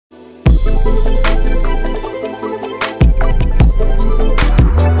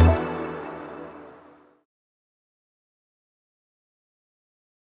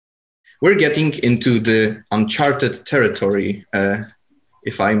we're getting into the Uncharted territory,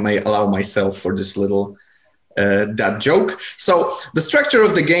 if I may allow myself for this little dad joke. So the structure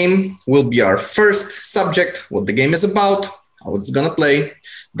of the game will be our first subject, what the game is about, how it's gonna play,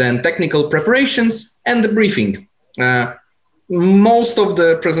 then technical preparations and the briefing. Most of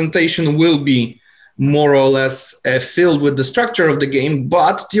the presentation will be more or less filled with the structure of the game,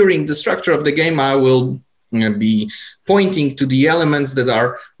 but during the structure of the game, I will be pointing to the elements that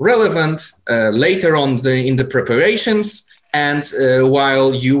are relevant later on in the preparations, and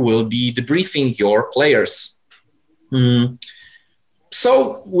while you will be debriefing your players.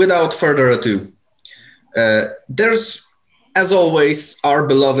 So without further ado, there's, as always, our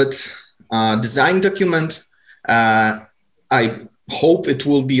beloved design document. I hope it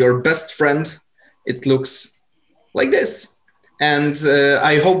will be your best friend. It looks like this. And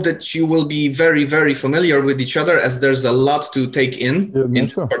I hope that you will be very, very familiar with each other, as there's a lot to take in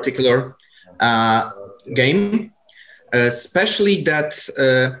this particular game. Especially that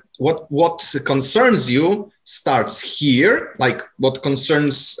what concerns you starts here, like what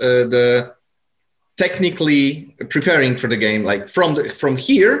concerns the technically preparing for the game, like from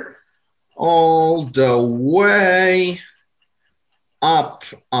here all the way up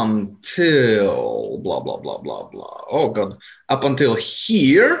until blah, blah, blah, blah, blah. Oh God, up until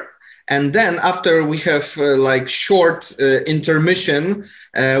here. And then after we have like short intermission,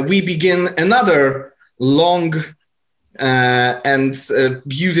 we begin another long and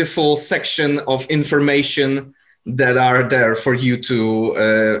beautiful section of information that are there for you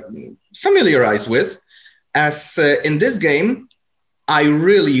to familiarize with. As in this game, I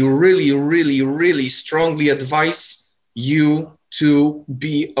really, really, really, really strongly advise you to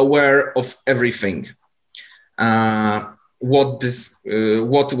be aware of everything. What is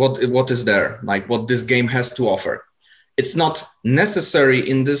there, like what this game has to offer. It's not necessary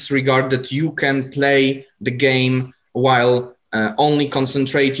in this regard that you can play the game while only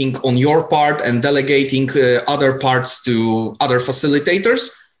concentrating on your part and delegating other parts to other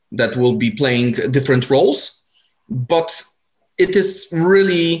facilitators that will be playing different roles. But it is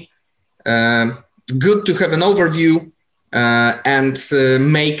really good to have an overview and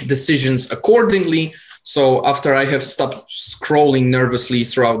make decisions accordingly. So after I have stopped scrolling nervously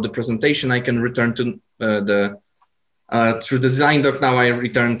throughout the presentation, I can return to through the design doc. Now I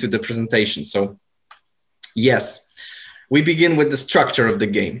return to the presentation. So yes, we begin with the structure of the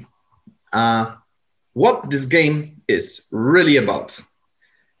game. What this game is really about.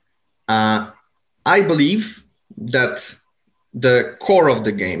 I believe that the core of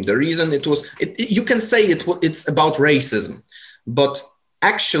the game, the reason you can say it's about racism, but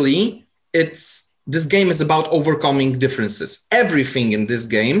actually this game is about overcoming differences. Everything in this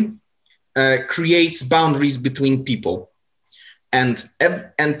game creates boundaries between people. And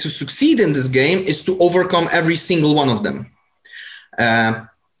to succeed in this game is to overcome every single one of them.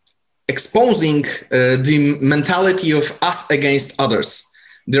 Exposing the mentality of us against others.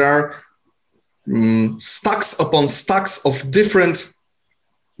 There are stacks upon stacks of different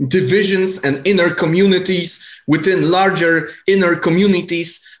divisions and inner communities within larger inner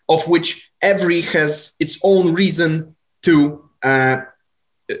communities, of which every has its own reason to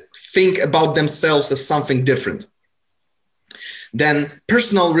think about themselves as something different. Then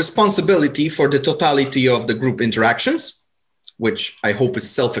personal responsibility for the totality of the group interactions, which I hope is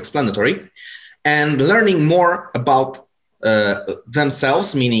self-explanatory, and learning more about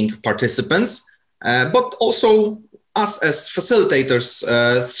themselves, meaning participants, but also us as facilitators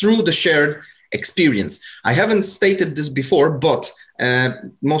through the shared experience. I haven't stated this before, but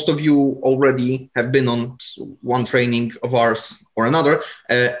most of you already have been on one training of ours or another.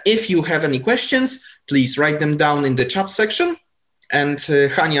 If you have any questions, please write them down in the chat section, and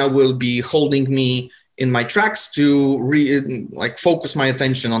Hania will be holding me in my tracks to focus my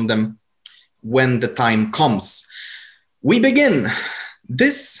attention on them when the time comes. We begin.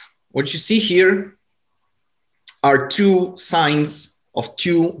 What you see here are two signs of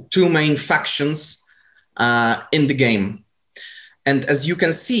two main factions in the game. And as you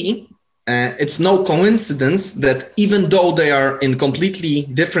can see, it's no coincidence that even though they are in completely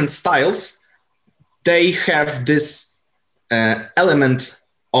different styles, they have this element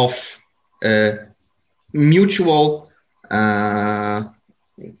of mutual,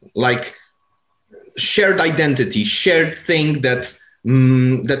 shared identity, shared thing that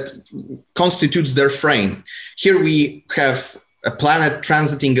constitutes their frame. Here we have a planet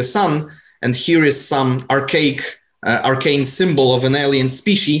transiting a sun, and here is some arcane symbol of an alien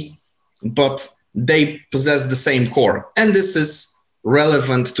species, but they possess the same core. And this is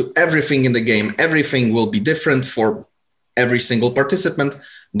relevant to everything in the game. Everything will be different for every single participant,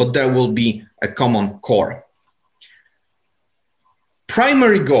 but there will be a common core.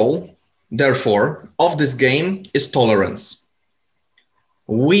 Primary goal, therefore, of this game is tolerance.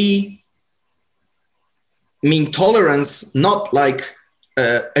 We mean tolerance not like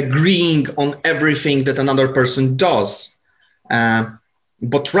agreeing on everything that another person does,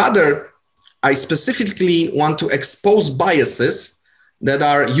 but rather I specifically want to expose biases that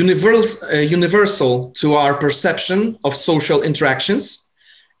are universal to our perception of social interactions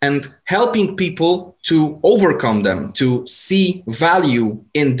and helping people to overcome them, to see value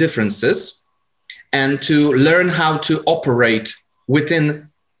in differences and to learn how to operate within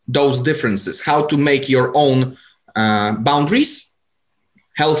those differences, how to make your own boundaries,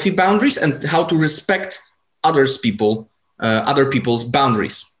 healthy boundaries, and how to respect other people's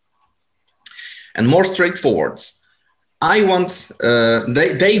boundaries. And more straightforward, I want,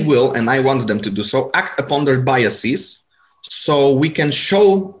 they will, and I want them to do so, act upon their biases so we can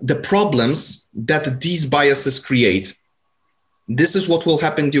show the problems that these biases create. This is what will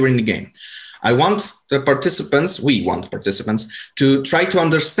happen during the game. I want the participants, we want participants to try to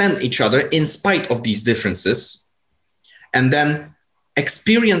understand each other in spite of these differences, and then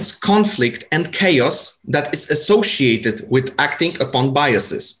experience conflict and chaos that is associated with acting upon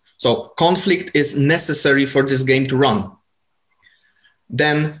biases. So conflict is necessary for this game to run.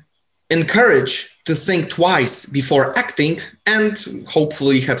 Then encourage to think twice before acting and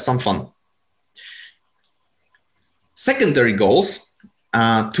hopefully have some fun. Secondary goals,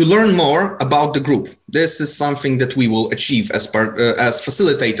 to learn more about the group. This is something that we will achieve as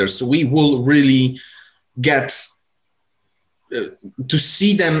facilitators. We will really get to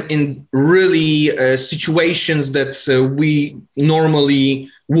see them in really situations that we normally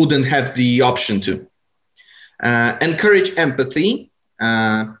wouldn't have the option to. Encourage empathy.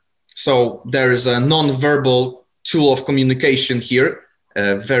 So there is a non-verbal tool of communication here,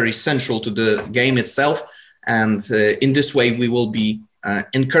 very central to the game itself. And in this way, we will be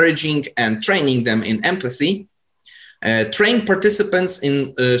encouraging and training them in empathy. Train participants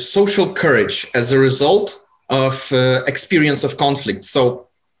in social courage as a result of experience of conflict. So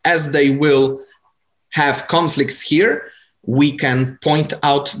as they will have conflicts here, we can point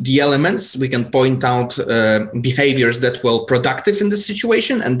out the elements, we can point out behaviors that were productive in the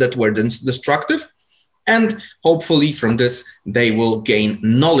situation and that were destructive. And hopefully from this, they will gain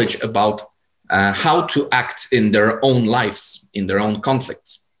knowledge about how to act in their own lives, in their own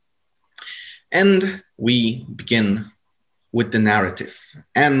conflicts. And we begin with the narrative.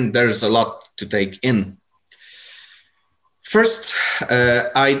 And there's a lot to take in. First,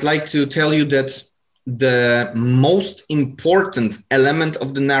 I'd like to tell you that the most important element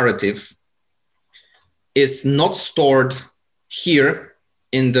of the narrative is not stored here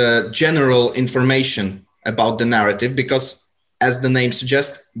in the general information about the narrative, because as the name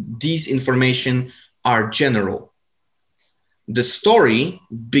suggests, these information are general. The story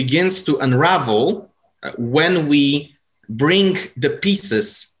begins to unravel when we bring the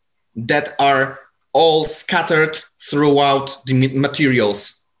pieces that are all scattered throughout the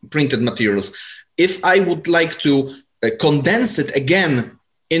materials, printed materials. If I would like to condense it again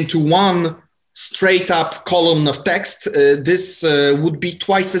into one straight up column of text, this would be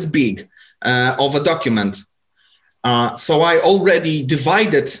twice as big of a document. So I already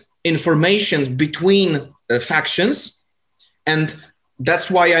divided information between factions, and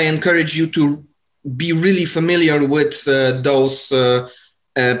that's why I encourage you to be really familiar with those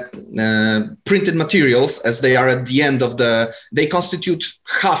printed materials, as they are at the end of they constitute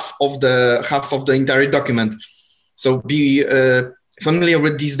half of the entire document. So be familiar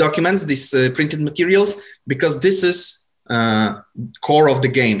with these documents, these printed materials, because this is core of the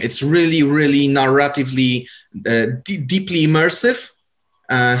game. It's really, really narratively deeply immersive,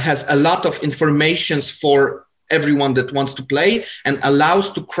 has a lot of information for everyone that wants to play, and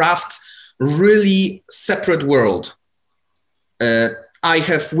allows to craft really separate world. I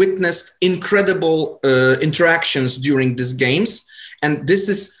have witnessed incredible interactions during these games, and this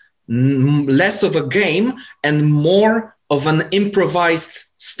is less of a game and more of an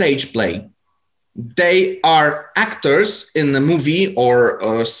improvised stage play. They are actors in a movie or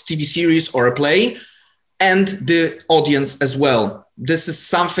a TV series or a play, and the audience as well. This is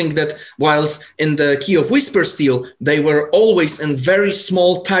something that, whilst in the Key of Whisper Steel, they were always in very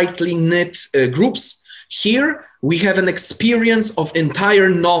small, tightly knit groups. Here, we have an experience of entire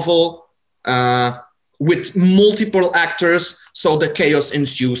novel with multiple actors, so the chaos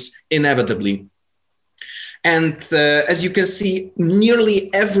ensues inevitably. And as you can see, nearly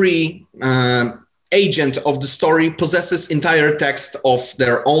every agent of the story possesses entire text of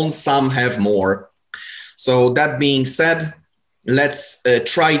their own, some have more. So that being said, let's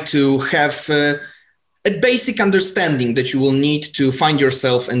try to have a basic understanding that you will need to find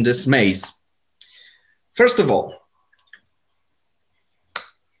yourself in this maze. First of all,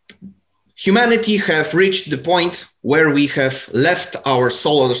 humanity have reached the point where we have left our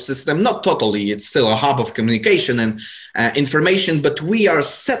solar system, not totally, it's still a hub of communication and information, but we are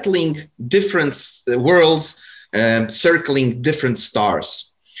settling different worlds, circling different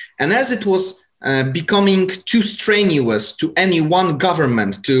stars. And as it was becoming too strenuous to any one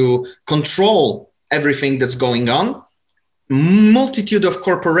government to control everything that's going on, multitude of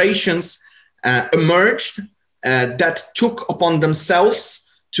corporations emerged that took upon themselves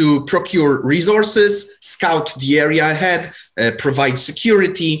to procure resources, scout the area ahead, provide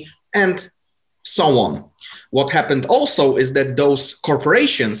security, and so on. What happened also is that those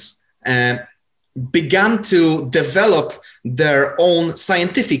corporations began to develop their own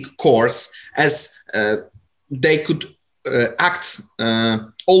scientific course, as they could act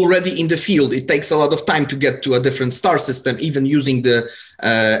already in the field. It takes a lot of time to get to a different star system, even using the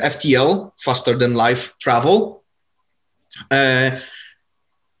FTL, faster than light travel.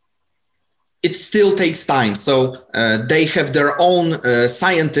 It still takes time. So they have their own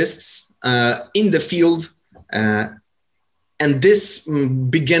scientists in the field, and this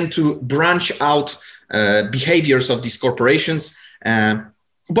began to branch out behaviors of these corporations,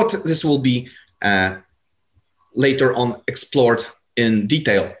 but this will be later on explored in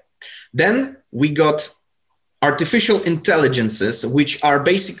detail. Then we got artificial intelligences, which are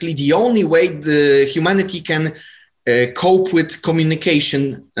basically the only way the humanity can cope with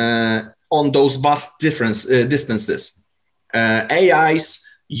communication on those vast distances. AIs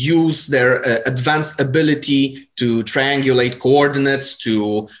use their advanced ability to triangulate coordinates,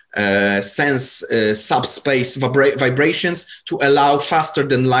 to sense subspace vibrations, to allow faster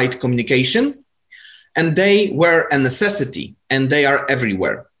than light communication. And they were a necessity, and they are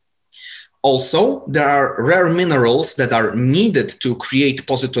everywhere. Also, there are rare minerals that are needed to create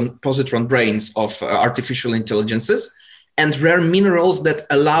positron brains of artificial intelligences, and rare minerals that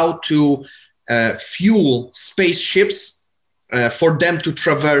allow to fuel spaceships for them to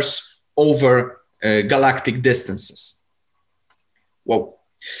traverse over galactic distances. Whoa.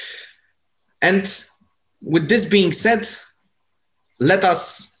 And with this being said, let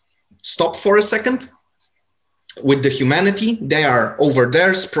us stop for a second with the humanity. They are over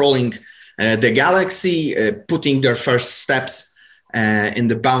there sprawling the galaxy, putting their first steps in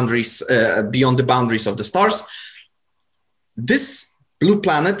the boundaries, beyond the boundaries of the stars. This blue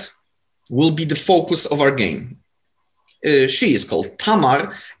planet will be the focus of our game. She is called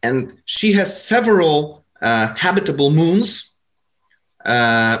Tamar, and she has several habitable moons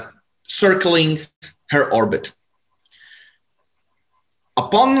circling her orbit.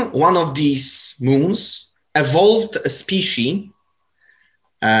 Upon one of these moons evolved a species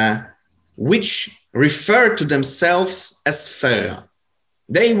which refer to themselves as Ferra.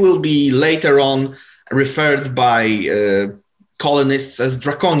 They will be later on referred by colonists as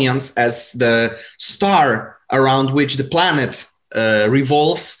Draconians, as the star around which the planet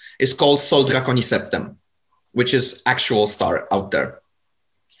revolves is called Sol Draconi Septem, which is actual star out there.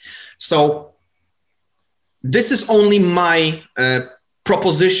 So this is only my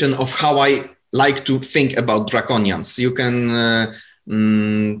proposition of how I like to think about Draconians. You can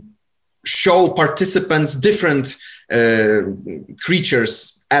show participants different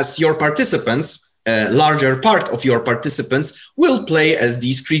creatures as your participants. A larger part of your participants will play as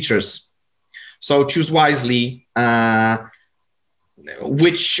these creatures. So choose wisely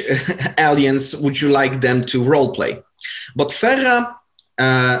which aliens would you like them to role play. But Ferra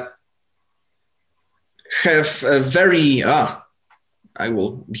have a very, I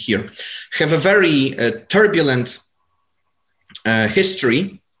will be here, have a very turbulent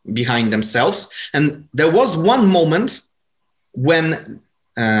history behind themselves. And there was one moment when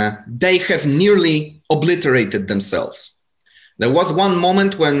they have nearly obliterated themselves. There was one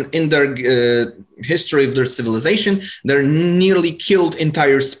moment when in their history of their civilization, they nearly killed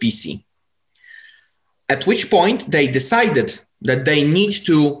entire species. At which point they decided that they need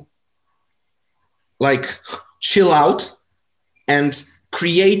to like chill out, and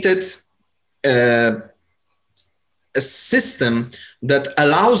created a system that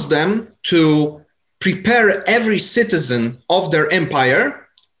allows them to prepare every citizen of their empire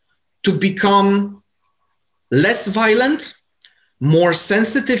to become less violent, more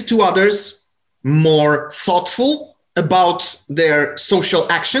sensitive to others, more thoughtful about their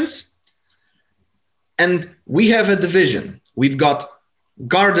social actions. And we have a division. We've got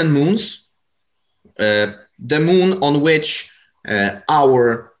garden moons, the moon on which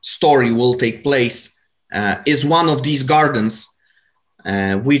our story will take place is one of these gardens,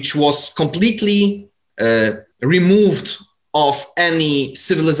 which was completely removed of any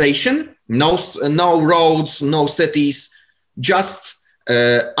civilization, no roads, no cities, just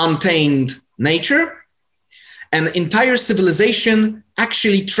untamed nature. An entire civilization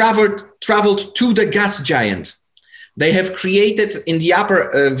actually traveled to the gas giant. They have created in the upper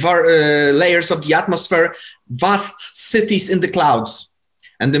layers of the atmosphere vast cities in the clouds.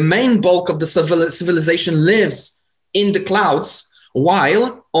 And the main bulk of the civilization lives in the clouds,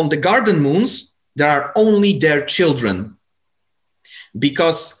 while on the garden moons, there are only their children,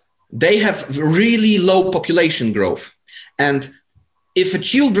 because they have really low population growth. And if a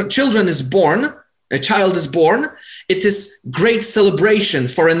child is born, it is great celebration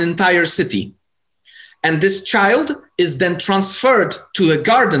for an entire city. And this child is then transferred to a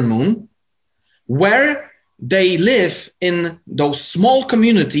garden moon, where they live in those small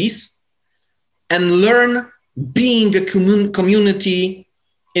communities and learn being a community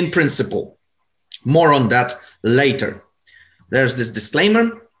in principle. More on that later. There's this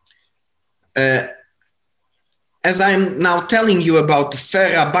disclaimer. As I'm now telling you about the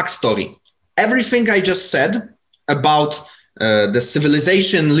Fera backstory, everything I just said about the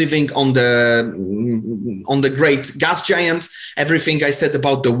civilization living on the great gas giant, everything I said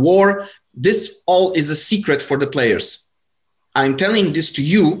about the war, this all is a secret for the players. I'm telling this to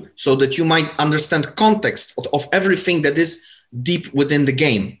you so that you might understand context of everything that is deep within the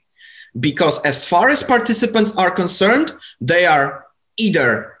game. Because as far as participants are concerned, they are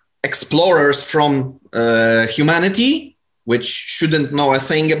either explorers from humanity, which shouldn't know a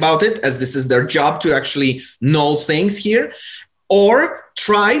thing about it, as this is their job to actually know things here, or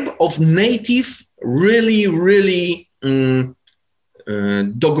tribe of native, really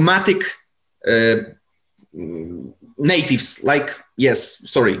dogmatic natives,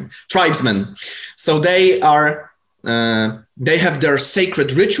 tribesmen. So they have their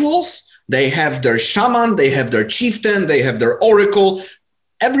sacred rituals, they have their shaman, they have their chieftain, they have their oracle.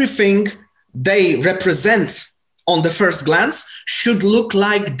 Everything they represent on the first glance should look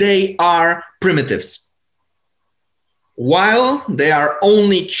like they are primitives, while they are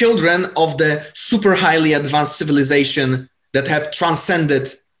only children of the super highly advanced civilization that have transcended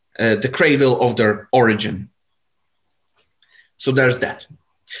the cradle of their origin. So there's that.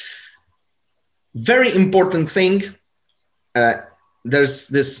 Very important thing, there's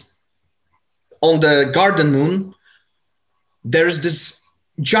this, on the garden moon, there's this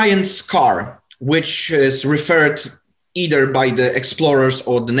giant scar, which is referred either by the explorers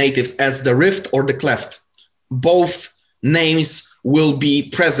or the natives as the rift or the cleft. Both names will be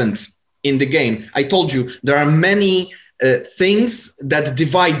present in the game. I told you there are many things that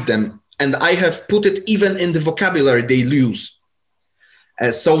divide them, and I have put it even in the vocabulary they use.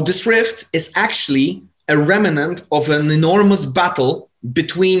 So this rift is actually a remnant of an enormous battle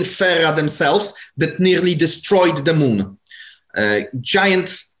between Fera themselves that nearly destroyed the moon.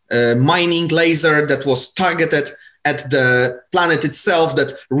 Giant mining laser that was targeted at the planet itself,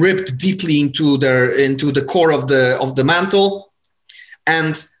 that ripped deeply into the core of the mantle.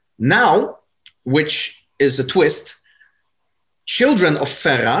 And now, which is a twist, children of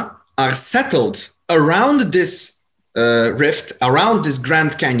Fera are settled around this rift, around this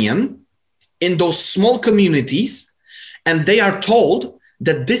Grand Canyon, in those small communities, and they are told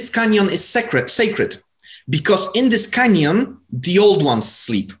that this canyon is sacred, because in this canyon, the old ones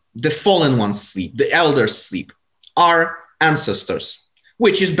sleep, the fallen ones sleep, the elders sleep, our ancestors,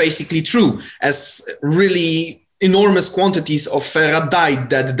 which is basically true, as really enormous quantities of Fera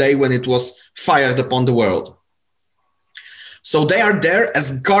died that day when it was fired upon the world. So they are there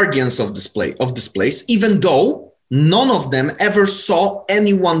as guardians of this place, even though none of them ever saw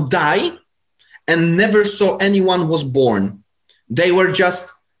anyone die and never saw anyone was born. They were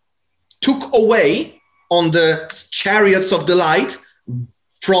just took away on the chariots of the light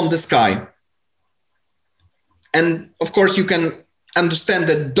from the sky. And of course, you can understand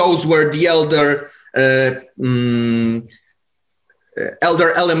that those were the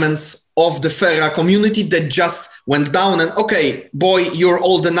elder elements of the Fera community that just went down and, okay, boy, you're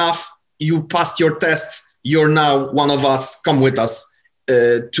old enough, you passed your test, you're now one of us, come with us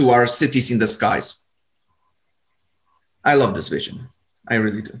to our cities in the skies. I love this vision. I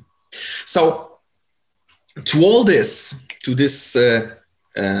really do. So to all this, to this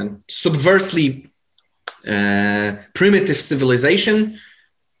subversively primitive civilization,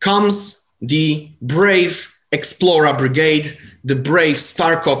 comes the brave Explorer Brigade, the brave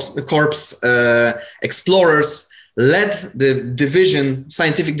Star Corps explorers, led the division,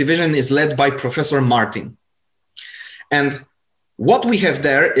 scientific division is led by Professor Martin. And what we have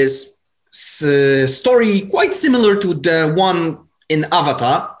there is story quite similar to the one in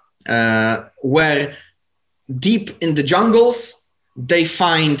Avatar, where deep in the jungles, they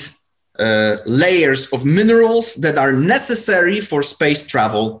find layers of minerals that are necessary for space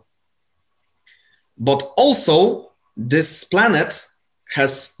travel. But also, this planet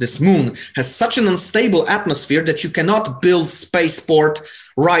this moon has such an unstable atmosphere that you cannot build spaceport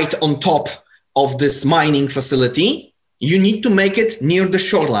right on top of this mining facility. You need to make it near the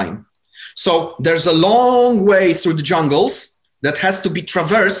shoreline. So there's a long way through the jungles that has to be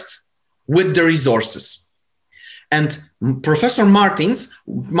traversed with the resources. And Professor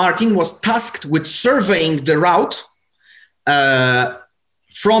Martin was tasked with surveying the route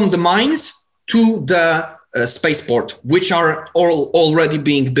from the mines to the spaceport, which are already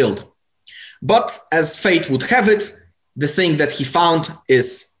being built. But as fate would have it, the thing that he found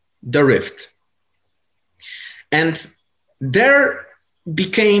is the rift. And there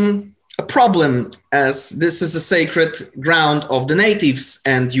became a problem, as this is a sacred ground of the natives,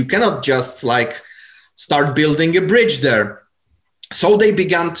 and you cannot just like start building a bridge there. So they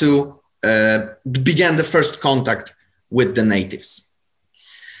began the first contact with the natives.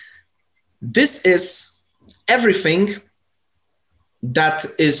 This is everything that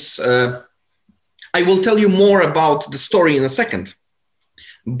is, I will tell you more about the story in a second,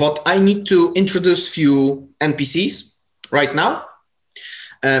 but I need to introduce few NPCs right now.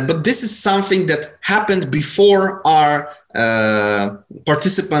 But this is something that happened before our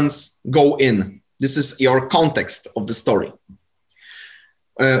participants go in. This is your context of the story.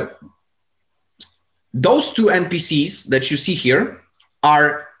 Those two NPCs that you see here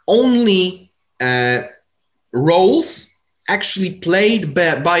are only roles actually played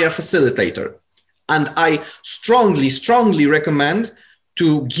by a facilitator. And I strongly recommend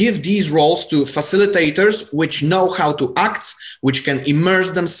to give these roles to facilitators which know how to act, which can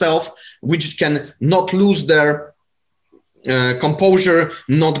immerse themselves, which can not lose their composure,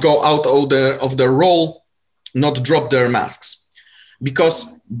 not go out of their role, not drop their masks.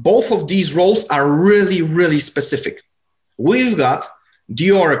 Because both of these roles are really specific. We've got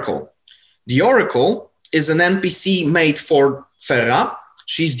the Oracle. The Oracle is an NPC made for Ferra.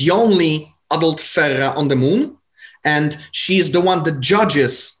 She's the only adult Ferra on the moon, and she is the one that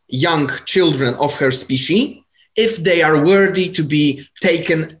judges young children of her species if they are worthy to be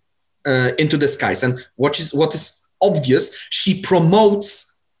taken into the skies. And what is obvious, she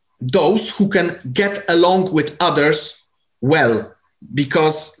promotes those who can get along with others well,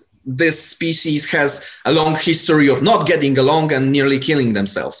 because this species has a long history of not getting along and nearly killing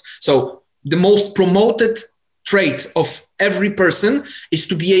themselves. So the most promoted trait of every person is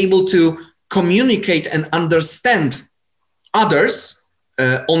to be able to communicate and understand others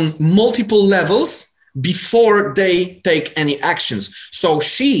on multiple levels before they take any actions. So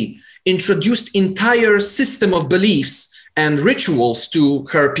she introduced entire system of beliefs and rituals to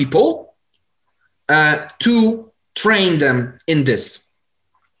her people to train them in this.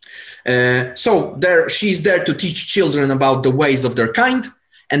 So she's there to teach children about the ways of their kind,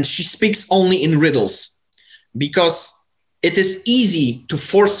 and she speaks only in riddles, because it is easy to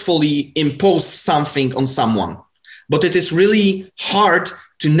forcefully impose something on someone, but it is really hard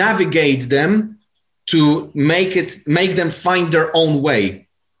to navigate them, to make them find their own way.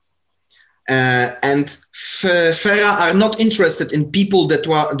 And Ferra are not interested in people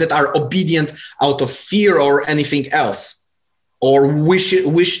that are obedient out of fear or anything else, or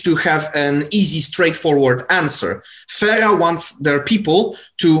wish to have an easy, straightforward answer. Ferra wants their people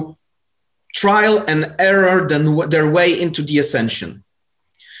to trial and error their way into the ascension.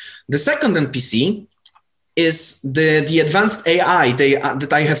 The second NPC is the advanced AI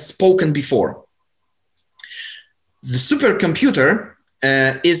that I have spoken before. The supercomputer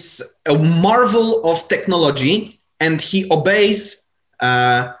is a marvel of technology, and he obeys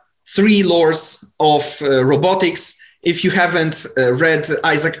 3 laws of robotics. If you haven't read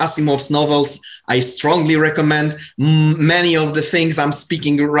Isaac Asimov's novels, I strongly recommend. Many of the things I'm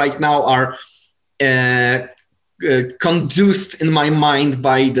speaking right now are conduced in my mind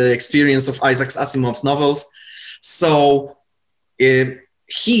by the experience of Isaac Asimov's novels. So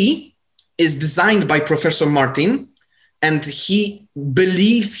he is designed by Professor Martin, and he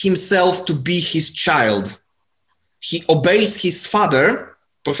believes himself to be his child. He obeys his father,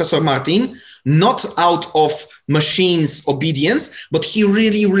 Professor Martin, not out of machine's obedience, but he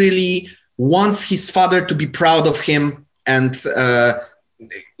really wants his father to be proud of him. And so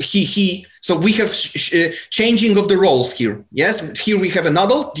we have changing of the roles here. Yes, here we have an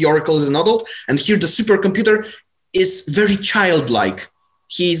adult, the Oracle is an adult, and here the supercomputer is very childlike.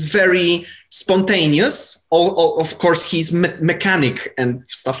 He's very spontaneous. Of course, he's mechanic and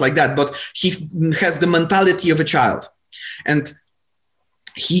stuff like that, but he has the mentality of a child. And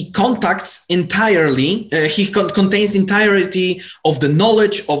he contacts entirely, contains entirety of the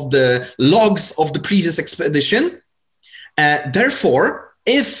knowledge of the logs of the previous expedition. Therefore,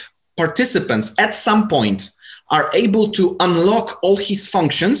 if participants at some point are able to unlock all his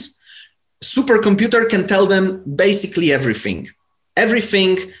functions, supercomputer can tell them basically everything.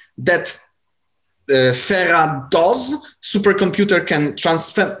 Everything that Fera does, supercomputer can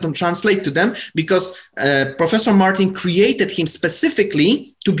translate to them, because Professor Martin created him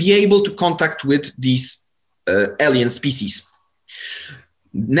specifically to be able to contact with these alien species.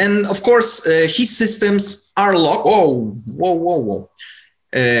 Then, of course, his systems are locked. Whoa.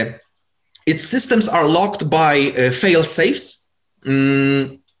 Its systems are locked by fail-safes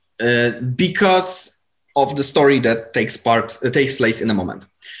because of the story that takes place in a moment.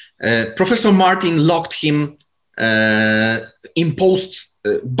 Professor Martin locked him, imposed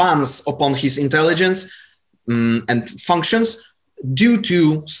bans upon his intelligence and functions due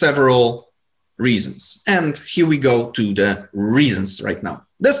to several reasons. And here we go to the reasons right now.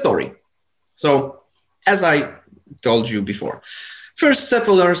 The story. So, as I told you before, first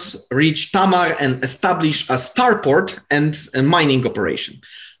settlers reach Tamar and establish a starport and a mining operation.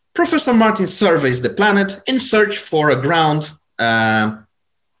 Professor Martin surveys the planet in search for a ground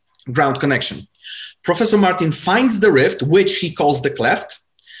connection. Professor Martin finds the rift, which he calls the cleft,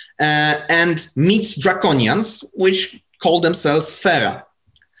 and meets Draconians, which call themselves Fera.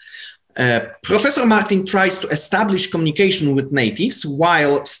 Professor Martin tries to establish communication with natives,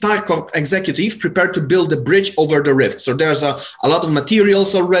 while StarCorp executive prepare to build a bridge over the rift. So there's a lot of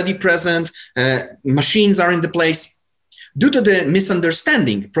materials already present, machines are in the place. Due to the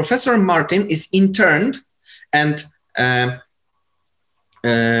misunderstanding, Professor Martin is interned, and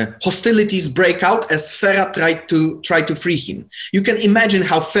hostilities break out as Fera try to free him. You can imagine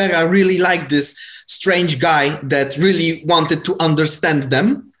how Fera really liked this strange guy that really wanted to understand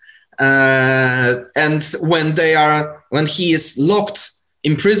them. And when he is locked,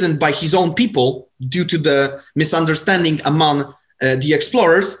 imprisoned by his own people due to the misunderstanding among the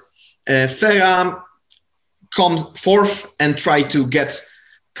explorers, Fera comes forth and try to get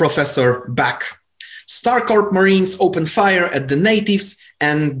Professor back. StarCorp Marines open fire at the natives,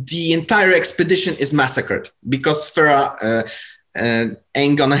 and the entire expedition is massacred because Fera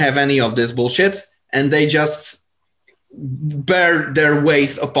ain't gonna have any of this bullshit, and they just bear their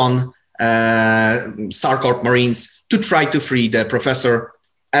weight upon StarCorp Marines to try to free the professor,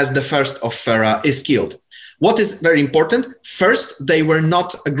 as the first of Fera is killed. What is very important, first, they were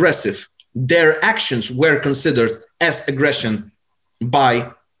not aggressive. Their actions were considered as aggression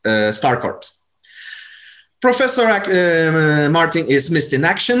by StarCorp. Professor Martin is missed in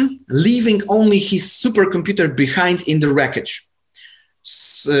action, leaving only his supercomputer behind in the wreckage.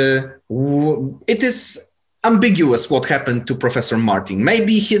 It is ambiguous what happened to Professor Martin.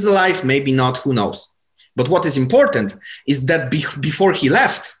 Maybe he's alive, maybe not, who knows. But what is important is that before he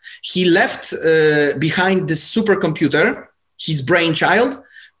left behind this supercomputer, his brainchild,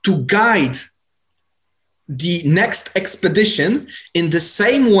 to guide the next expedition in the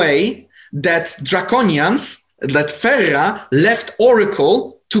same way that Fera left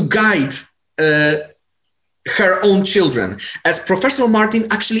Oracle to guide her own children. As Professor Martin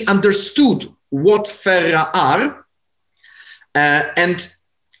actually understood what Fera are and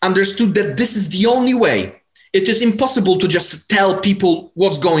understood that this is the only way. It is impossible to just tell people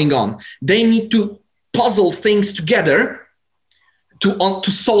what's going on. They need to puzzle things together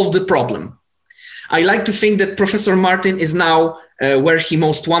to solve the problem. I like to think that Professor Martin is now where he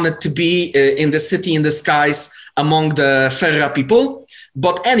most wanted to be, in the city in the skies among the Fera people.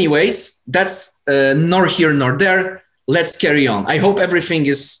 But anyways, that's nor here nor there. Let's carry on. I hope everything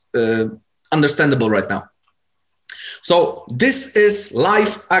is understandable right now. So this is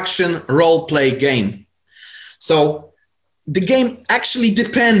live action role play game. So the game actually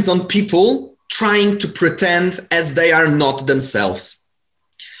depends on people trying to pretend as they are not themselves.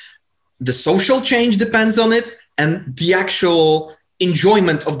 The social change depends on it, and the actual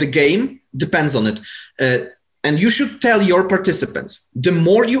enjoyment of the game depends on it. And you should tell your participants, the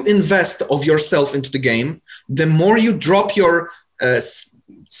more you invest of yourself into the game, the more you drop your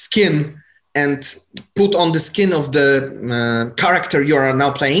skin and put on the skin of the character you are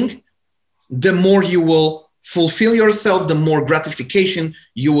now playing, the more you will fulfill yourself, the more gratification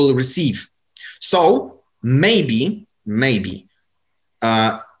you will receive. So maybe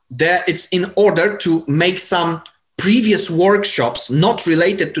that it's in order to make some previous workshops not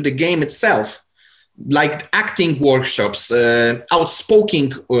related to the game itself like acting workshops,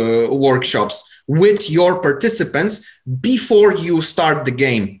 outspoken workshops with your participants before you start the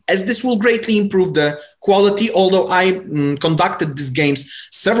game, as this will greatly improve the quality. Although I conducted these games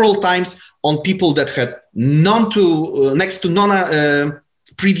several times on people that had next to none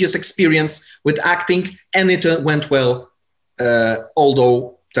previous experience with acting, and it went well,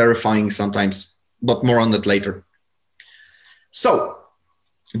 although terrifying sometimes, but more on that later. So,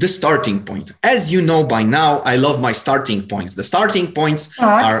 the starting point. As you know by now, I love my starting points. The starting points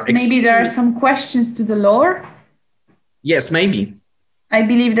are... Maybe there are some questions to the lore? Yes, maybe. I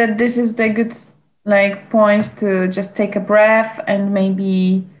believe that this is the good point to just take a breath and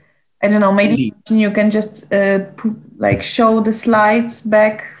maybe, I don't know, maybe you can just show the slides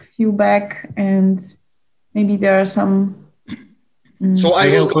back, and maybe there are some... So I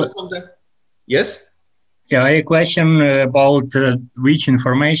will go from the... Yes? Yeah, a question about which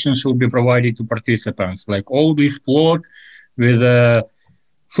information should be provided to participants. Like all this plot with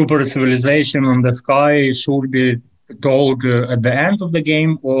super civilization on the sky should be told at the end of the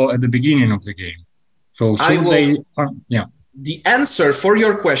game or at the beginning of the game. So should The answer for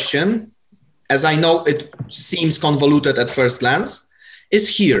your question, as I know it seems convoluted at first glance, is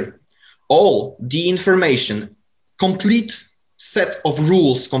here. All the information, complete set of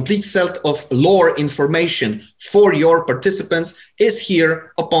rules, complete set of lore information for your participants is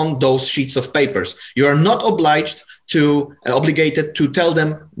here upon those sheets of papers. You are not obligated to tell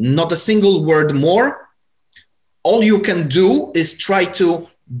them not a single word more. All you can do is try to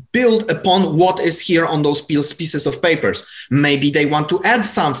build upon what is here on those pieces of papers. Maybe they want to add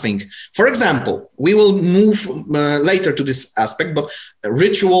something. For example, we will move later to this aspect, but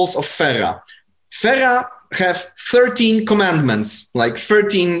rituals of Fera. Fera have 13 commandments, like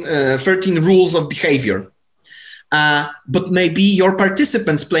 13 rules of behavior. But maybe your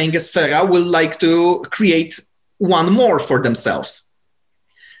participants playing as Fera will like to create one more for themselves.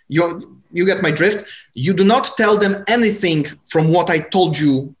 You get my drift? You do not tell them anything from what I told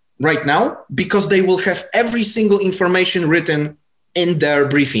you right now, because they will have every single information written in their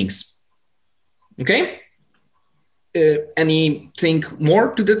briefings. Okay? Anything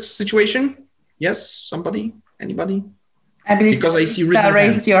more to that situation? Yes, somebody? Anybody? I believe because I see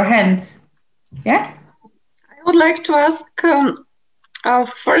raised your hand. Yeah? I would like to ask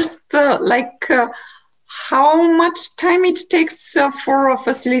first, how much time it takes for a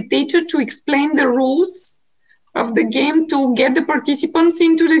facilitator to explain the rules of the game to get the participants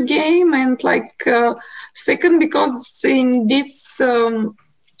into the game, and second, because in this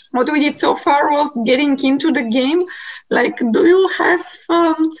what we did so far was getting into the game, do you have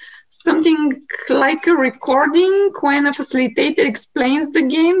something like a recording when a facilitator explains the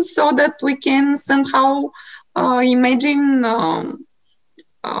game so that we can somehow imagine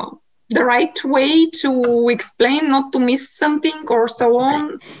the right way to explain, not to miss something or so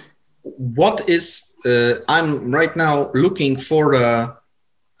on? What is, I'm right now looking for,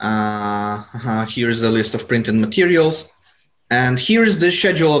 here's the list of printed materials, and here's the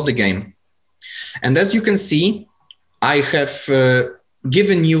schedule of the game. And as you can see, I have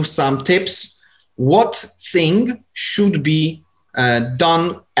given you some tips. What thing should be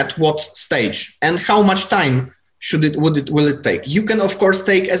done at what stage, and how much time will it take? You can of course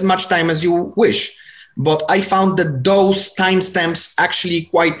take as much time as you wish, but I found that those timestamps actually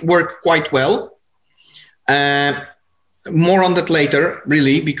work quite well. More on that later,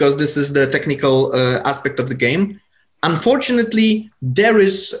 really, because this is the technical aspect of the game. Unfortunately, there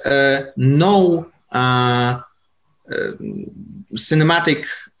is no cinematic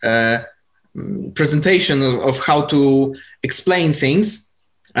presentation of how to explain things,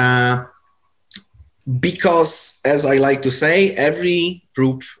 because, as I like to say, every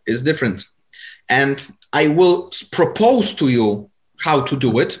group is different. And I will propose to you how to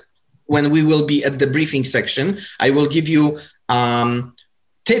do it when we will be at the briefing section. I will give you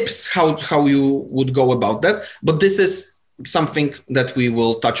tips how you would go about that. But this is something that we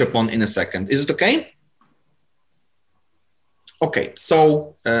will touch upon in a second. Is it okay? Okay,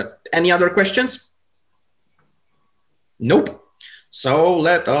 so any other questions? Nope. So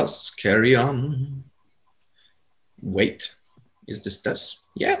let us carry on. Wait, is this?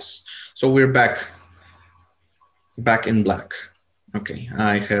 Yes. So we're back in black. Okay,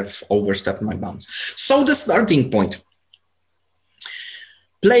 I have overstepped my bounds. So the starting point.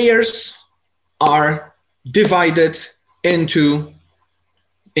 Players are divided into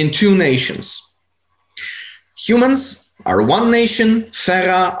two nations. Humans are one nation,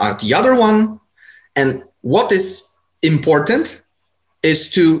 Fera are the other one. And what is important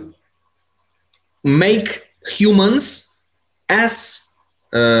is to make humans as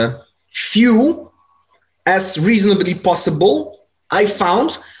few as reasonably possible, I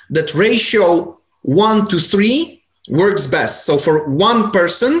found that ratio 1 to 3 works best. So for one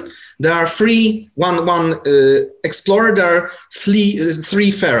person, there are one explorer, there are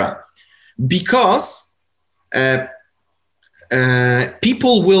three Fera, because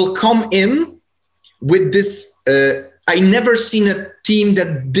people will come in with this. I never seen a team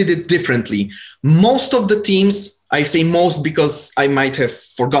that did it differently. Most of the teams, I say most because I might have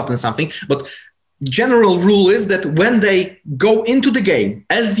forgotten something, but general rule is that when they go into the game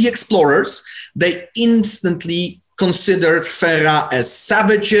as the explorers, they instantly consider Fera as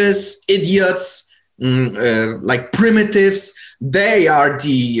savages, idiots, like primitives. They are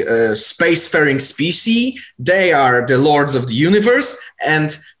the spacefaring species. They are the lords of the universe.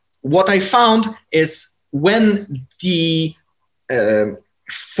 And what I found is when the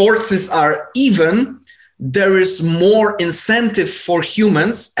forces are even, there is more incentive for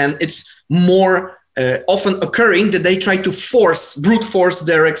humans, and it's more often occurring that they try to brute force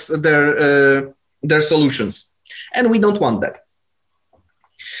their solutions, and we don't want that.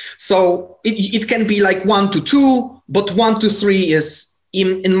 So it can be like 1 to 2, but 1 to 3 is,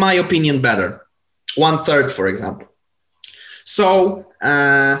 in my opinion, better. 1/3, for example. So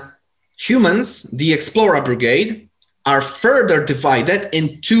humans, the Explorer Brigade, are further divided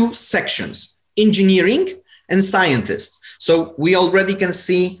in 2 sections: engineering and scientists. So we already can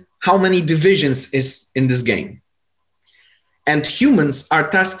see how many divisions is in this game. And humans are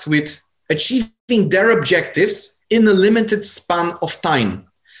tasked with achieving their objectives in a limited span of time.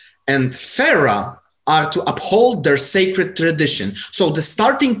 And Fera are to uphold their sacred tradition. So the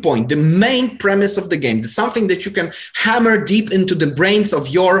starting point, the main premise of the game, something that you can hammer deep into the brains of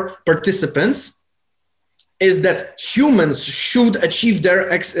your participants, is that humans should achieve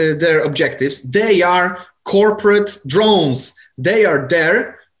their objectives. They are corporate drones. They are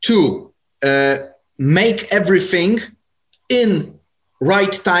there to make everything in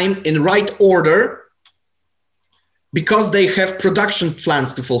right time, in right order, because they have production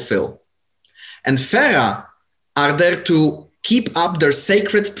plans to fulfill. And Fera are there to keep up their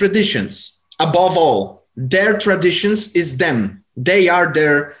sacred traditions. Above all, their traditions is them. They are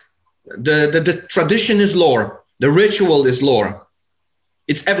their, the tradition is lore. The ritual is lore.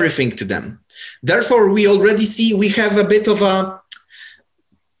 It's everything to them. Therefore, we already see we have a bit of a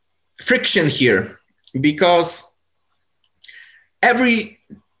friction here, because every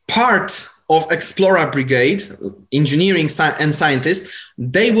part of Explorer Brigade, engineering and scientists,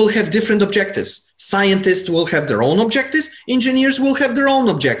 they will have different objectives. Scientists will have their own objectives, engineers will have their own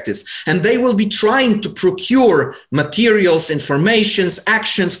objectives, and they will be trying to procure materials, informations,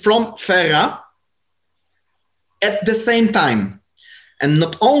 actions from Fera at the same time. And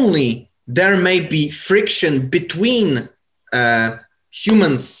not only there may be friction between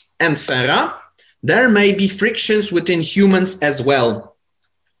humans and Fera, there may be frictions within humans as well.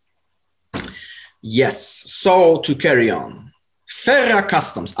 Yes, so to carry on. Fera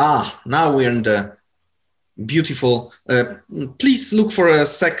customs. Now we're in the beautiful, please look for a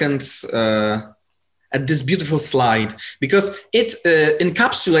second at this beautiful slide, because it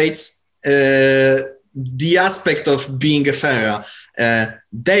encapsulates the aspect of being a Fera.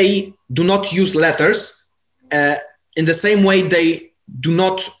 They do not use letters in the same way they do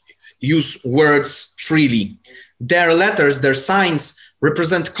not use words freely. Their letters, their signs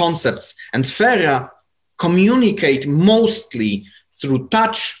represent concepts, and Fera communicate mostly through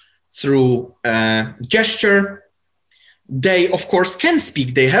touch, through gesture. They, of course, can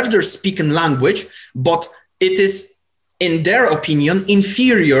speak. They have their speaking language, but it is, in their opinion,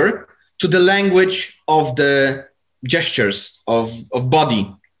 inferior to the language of the gestures of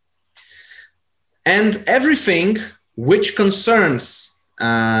body. And everything which concerns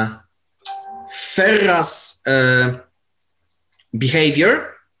Fera's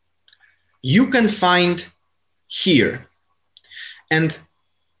behavior, you can find here. And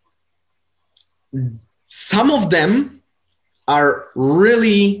some of them are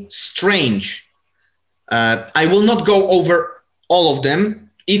really strange. I will not go over all of them.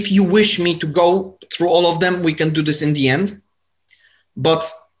 If you wish me to go through all of them, we can do this in the end. But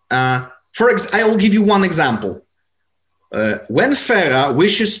I will give you one example. When Fera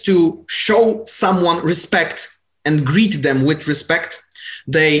wishes to show someone respect and greet them with respect,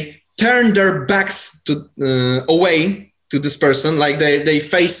 they turn their backs away to this person, like they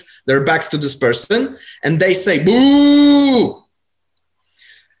face their backs to this person, and they say boo,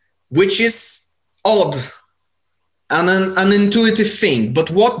 which is odd, an intuitive thing.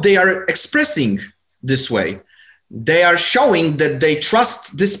 But what they are expressing this way, they are showing that they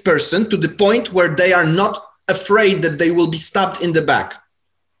trust this person to the point where they are not afraid that they will be stabbed in the back.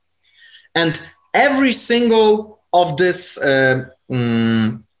 And every single of this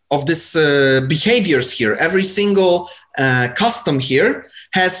behaviors here, every single custom here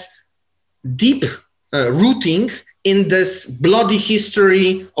has deep rooting in this bloody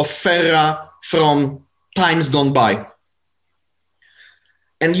history of Ferra from times gone by.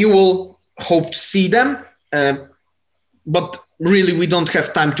 And you will hope to see them, but really we don't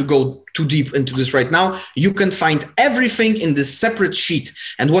have time to go too deep into this right now. You can find everything in this separate sheet.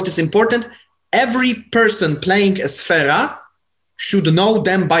 And what is important, every person playing as Ferra should know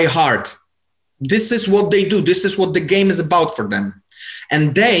them by heart. This is what they do. This is what the game is about for them.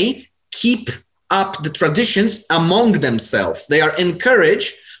 And they keep up the traditions among themselves. They are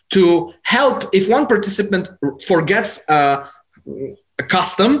encouraged to help. If one participant forgets a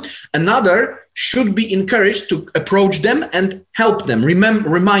custom, another should be encouraged to approach them and help them,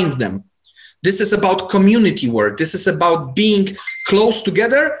 remind them. This is about community work. This is about being close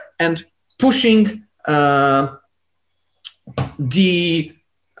together and pushing the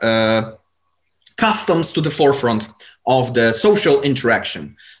customs to the forefront of the social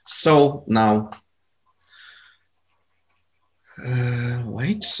interaction. So now,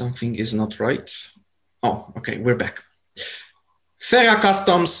 wait, something is not right. Oh, okay, we're back. Ferra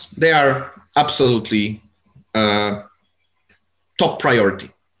customs, they are absolutely top priority.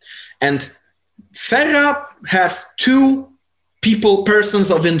 And Ferra have two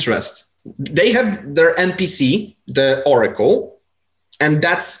persons of interest. They have their NPC, the Oracle, and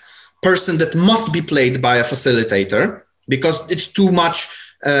that's person that must be played by a facilitator because it's too much,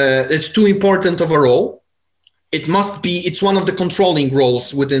 it's too important of a role. It's one of the controlling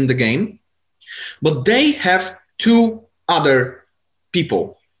roles within the game. But they have two other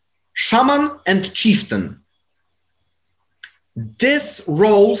people, Shaman and Chieftain. These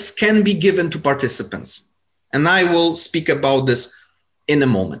roles can be given to participants, and I will speak about this in a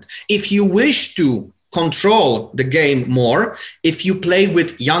moment. If you wish to control the game more, if you play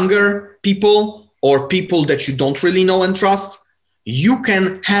with younger people or people that you don't really know and trust, you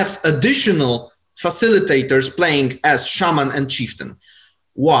can have additional facilitators playing as Shaman and Chieftain.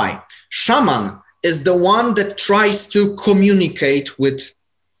 Why? Shaman is the one that tries to communicate with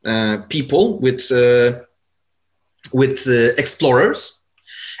people, with explorers,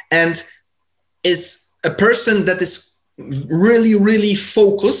 and is a person that is really, really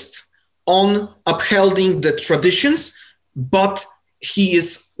focused on upholding the traditions, but he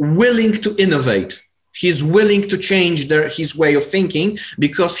is willing to innovate. He is willing to change his way of thinking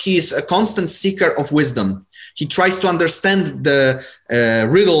because he is a constant seeker of wisdom. He tries to understand the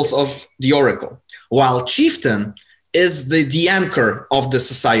riddles of the Oracle, while Chieftain is the anchor of the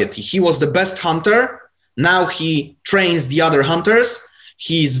society. He was the best hunter. Now he trains the other hunters.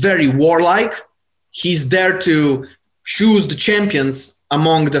 He's very warlike. He's there to choose the champions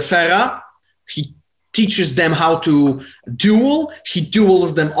among the Ferra. He teaches them how to duel. He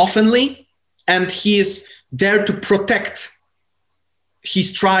duels them oftenly. And he is there to protect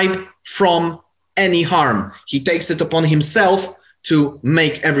his tribe from any harm. He takes it upon himself to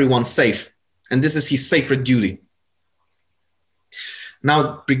make everyone safe. And this is his sacred duty.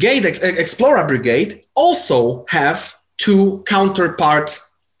 Now, Explorer Brigade also have two counterpart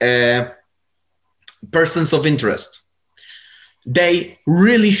persons of interest. They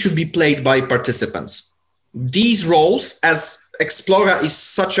really should be played by participants. These roles, as Explorer is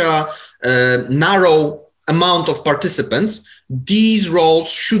such a narrow amount of participants, these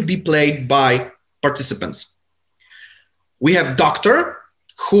roles should be played by participants. We have Doctor,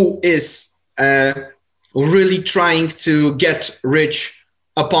 who is really trying to get rich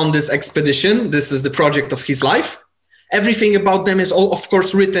upon this expedition. This is the project of his life. Everything about them is, of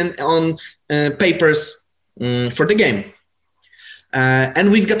course, written on papers for the game.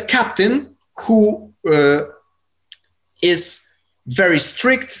 And we've got Captain, who is very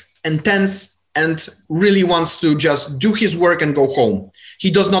strict, intense, and really wants to just do his work and go home.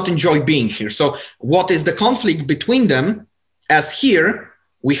 He does not enjoy being here. So what is the conflict between them? As here,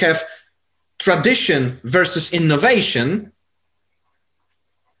 we have tradition versus innovation.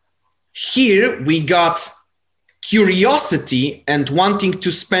 Here we got curiosity and wanting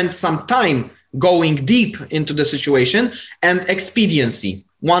to spend some time going deep into the situation, and expediency,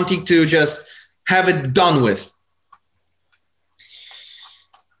 wanting to just have it done with.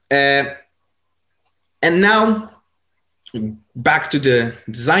 And now back to the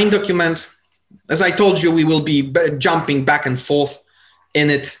design document. As I told you, we will be jumping back and forth in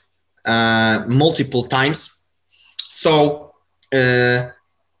it multiple times. So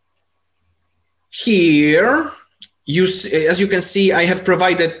here, as you can see, I have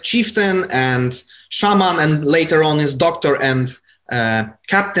provided Chieftain and Shaman, and later on is Doctor and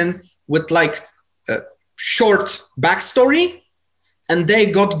Captain with like short backstory, and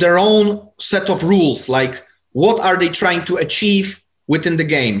they got their own set of rules, like what are they trying to achieve within the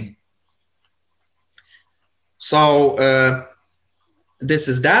game. So this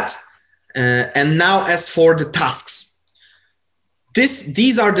is that. And now as for the tasks,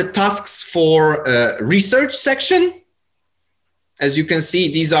 these are the tasks for research section. As you can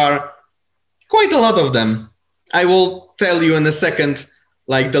see, these are quite a lot of them. I will tell you in a second,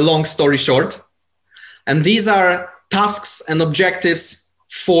 like the long story short. And these are tasks and objectives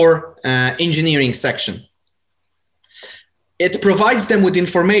for engineering section. It provides them with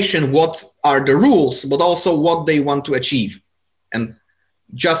information, what are the rules, but also what they want to achieve. And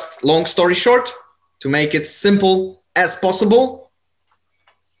just long story short, to make it simple as possible,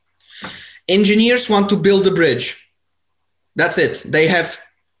 engineers want to build a bridge. That's it. They have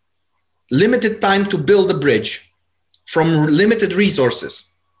limited time to build a bridge from limited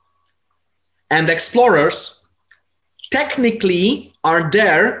resources. And explorers technically are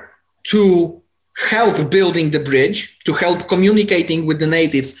there to help building the bridge, to help communicating with the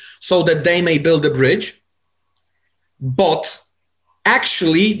natives so that they may build a bridge. But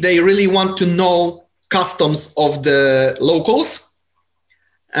actually, they really want to know customs of the locals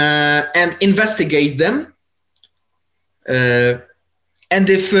and investigate them. And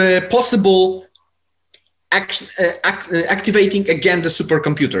if possible, activating again the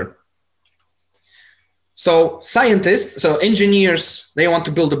supercomputer. So scientists, so engineers, they want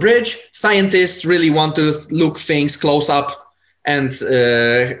to build a bridge. Scientists really want to look things close up and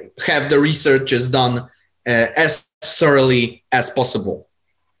have the researches done as thoroughly as possible.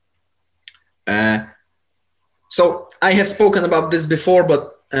 So I have spoken about this before,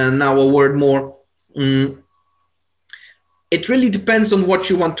 but now a word more. It really depends on what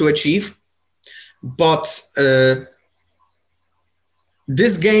you want to achieve, but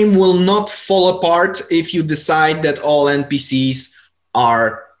this game will not fall apart if you decide that all NPCs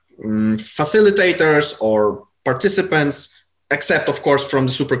are facilitators or participants, except of course from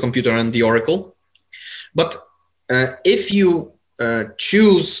the supercomputer and the Oracle. But if you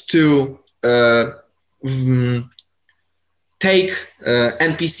choose to take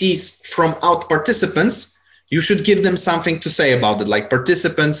NPCs from out participants, you should give them something to say about it. Like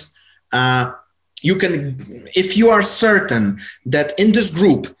participants, you can, if you are certain that in this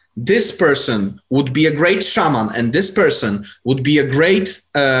group, this person would be a great shaman and this person would be a great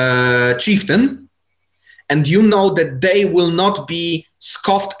chieftain, and you know that they will not be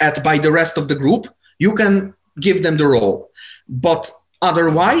scoffed at by the rest of the group, you can give them the role. But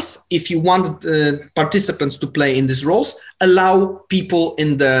otherwise, if you want participants to play in these roles, allow people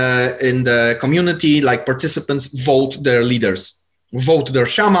in the community, like participants, vote their leaders, vote their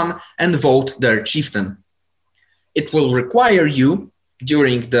shaman, and vote their chieftain. It will require you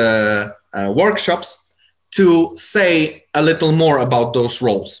during the workshops to say a little more about those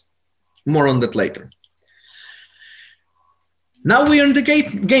roles. More on that later. Now we are in the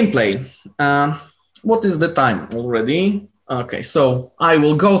gameplay. What is the time already? Okay, so I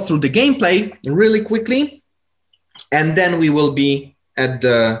will go through the gameplay really quickly, and then we will be at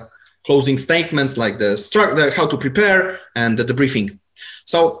the closing statements, like the how to prepare and the briefing.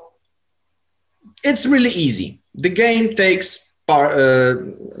 So it's really easy. The game takes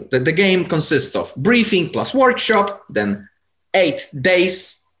the game consists of briefing plus workshop, then 8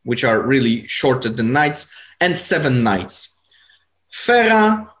 days, which are really shorter than nights, and 7 nights.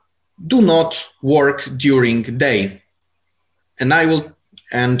 Fera do not work during day.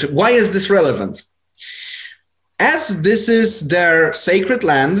 And why is this relevant? As this is their sacred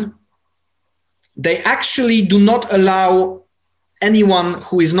land, they actually do not allow anyone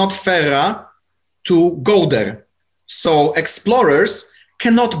who is not Fera to go there. So explorers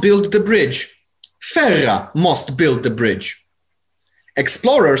cannot build the bridge. Fera must build the bridge.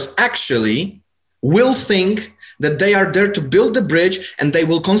 Explorers actually will think that they are there to build the bridge and they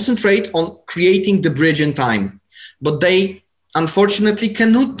will concentrate on creating the bridge in time. But they unfortunately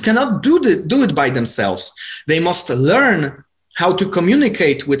cannot do it by themselves. They must learn how to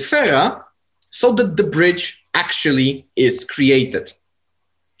communicate with Fera so that the bridge actually is created.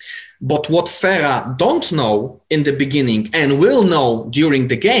 But what Fera don't know in the beginning and will know during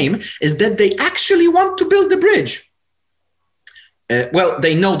the game is that they actually want to build the bridge. Well,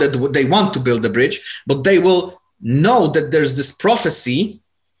 they know that they want to build the bridge, but they will know that there's this prophecy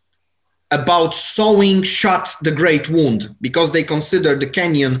about sewing shut the great wound, because they consider the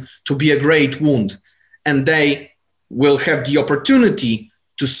canyon to be a great wound, and they will have the opportunity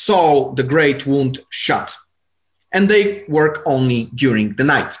to sew the great wound shut. And they work only during the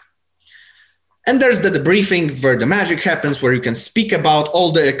night. And there's the debriefing where the magic happens, where you can speak about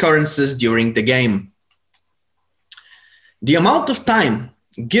all the occurrences during the game. The amount of time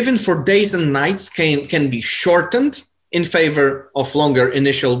given for days and nights can be shortened in favor of longer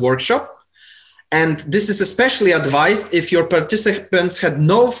initial workshop. And this is especially advised if your participants had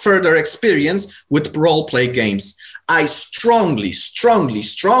no further experience with role-play games. I strongly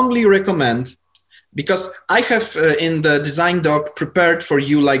recommend, because I have in the design doc prepared for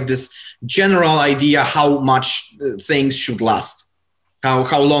you like this general idea how much things should last.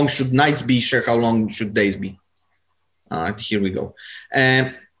 How long should nights be, how long should days be. Here we go.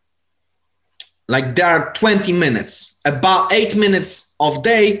 Like there are 20 minutes, about 8 minutes of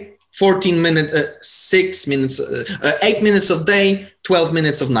day, 14 minutes, 6 minutes, 8 minutes of day, 12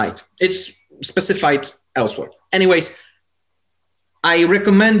 minutes of night. It's specified elsewhere. Anyways, I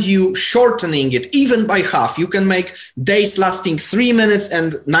recommend you shortening it even by half. You can make days lasting 3 minutes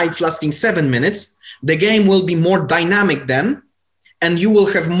and nights lasting 7 minutes. The game will be more dynamic then, and you will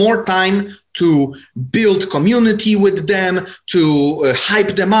have more time to build community with them, to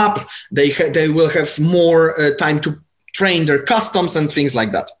hype them up. They will have more time to train their customs and things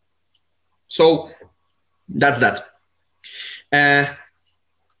like that. So that's that.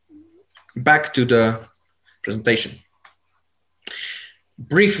 Back to the presentation.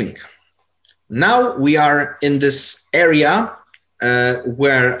 Briefing. Now we are in this area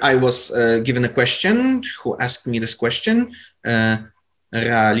where I was given a question. Who asked me this question?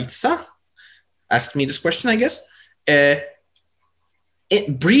 Realica asked me this question, I guess.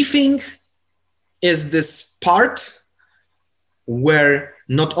 Briefing is this part where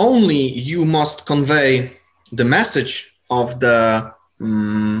not only you must convey the message of the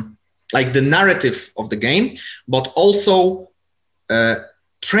like the narrative of the game, but also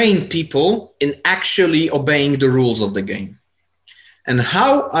train people in actually obeying the rules of the game. And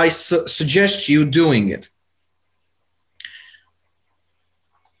how I suggest you doing it.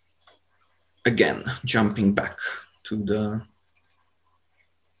 Again, jumping back to the,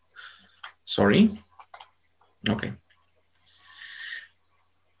 sorry. Okay.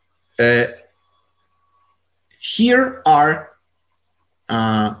 Here are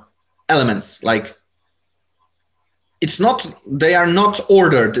elements, like it's not, they are not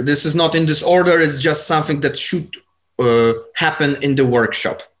ordered. This is not in this order. It's just something that should happen in the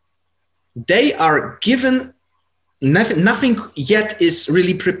workshop. They are given, nothing yet is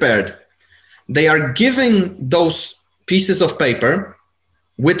really prepared. They are given those pieces of paper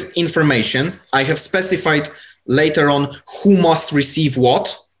with information. I have specified later on who must receive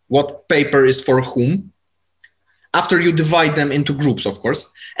what paper is for whom, after you divide them into groups, of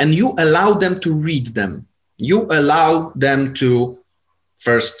course, and you allow them to read them. You allow them to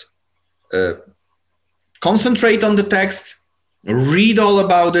first concentrate on the text, read all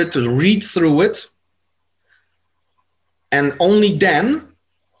about it, read through it, and only then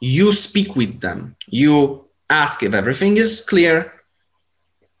you speak with them. You ask if everything is clear.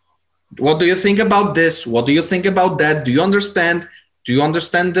 What do you think about this? What do you think about that? Do you understand? Do you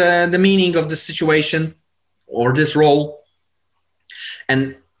understand the meaning of the situation or this role?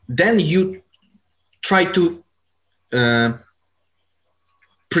 And then you try to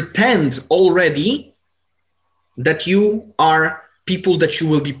pretend already that you are people that you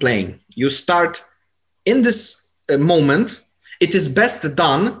will be playing. You start in this moment. It is best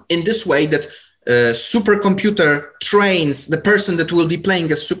done in this way that supercomputer trains, the person that will be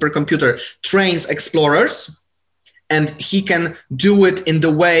playing a supercomputer trains explorers, and he can do it in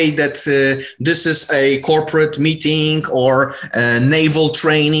the way that this is a corporate meeting or naval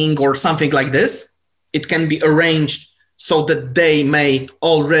training or something like this. It can be arranged so that they may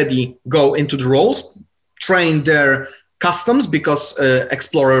already go into the roles, train their customs, because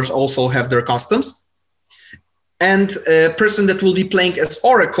explorers also have their customs. And a person that will be playing as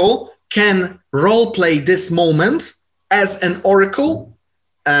Oracle can role play this moment as an Oracle,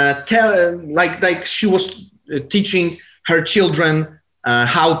 like she was teaching her children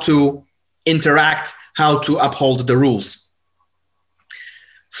how to interact, how to uphold the rules.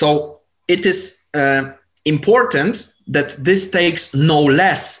 So it is important that this takes no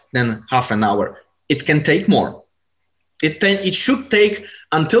less than half an hour. It can take more. It should take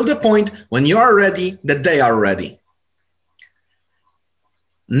until the point when you are ready, that they are ready.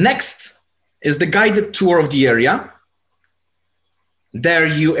 Next is the guided tour of the area. There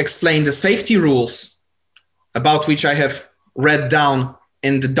you explain the safety rules, about which I have read down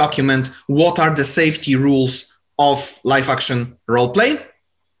in the document. What are the safety rules of live action roleplay?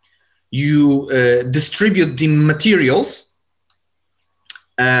 You distribute the materials.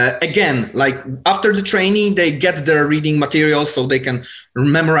 Again, like after the training, they get their reading materials so they can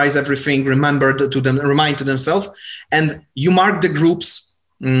memorize everything, remind to themselves, and you mark the groups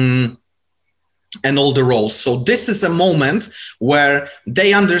and all the roles. So this is a moment where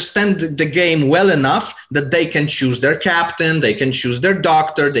they understand the game well enough that they can choose their captain, they can choose their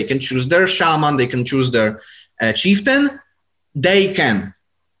doctor, they can choose their shaman, they can choose their chieftain. They can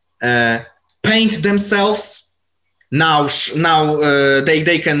paint themselves. Now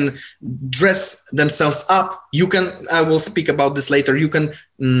they can dress themselves up. You can, I will speak about this later, you can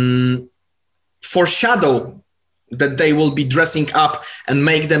foreshadow that they will be dressing up and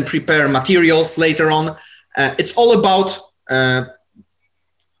make them prepare materials later on. It's all about,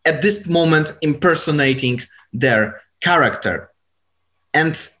 at this moment, impersonating their character.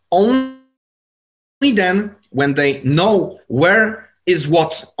 And only then, when they know where is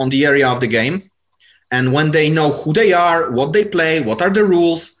what on the area of the game, and when they know who they are, what they play, what are the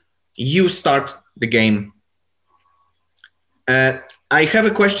rules, you start the game. I have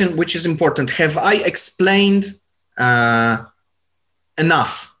a question which is important. Have I explained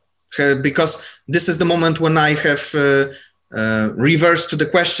enough? Because this is the moment when I have reversed to the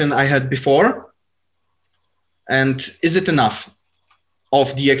question I had before. And is it enough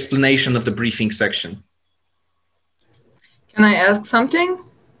of the explanation of the briefing section? Can I ask something?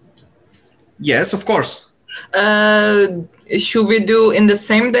 Yes, of course. Should we do in the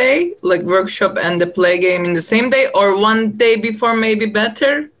same day, like workshop and the play game in the same day, or one day before maybe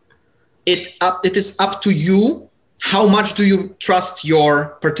better? It is up to you. How much do you trust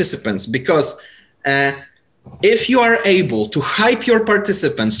your participants? Because if you are able to hype your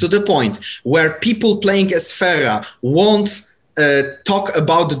participants to the point where people playing as Fera won't talk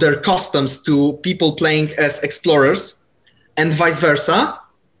about their customs to people playing as explorers and vice versa,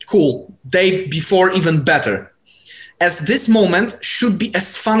 cool. Day before, even better. As this moment should be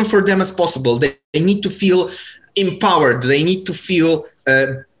as fun for them as possible. They need to feel empowered. They need to feel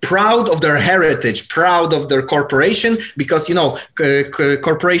proud of their heritage, proud of their corporation, because, you know,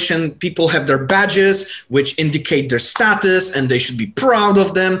 corporation people have their badges which indicate their status, and they should be proud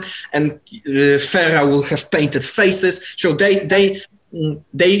of them. And Fera will have painted faces. So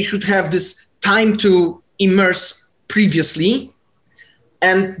they should have this time to immerse previously.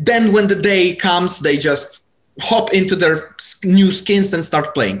 And then when the day comes, they just hop into their new skins and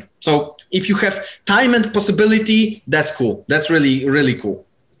start playing. So if you have time and possibility, that's cool. That's really, really cool.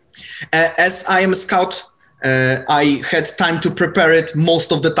 As I am a scout, I had time to prepare it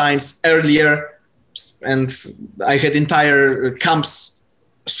most of the times earlier, and I had entire camps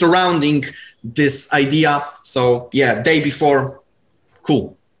surrounding this idea. So yeah, day before,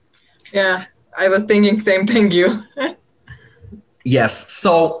 cool. Yeah, I was thinking same thing you. Yes,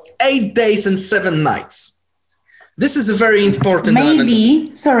 so 8 days and 7 nights. This is a very important element.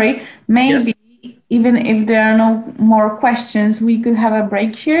 Maybe even if there are no more questions, we could have a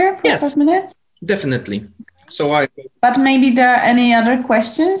break here for 5 minutes. Definitely. But maybe there are any other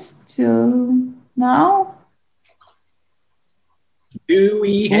questions till now? Do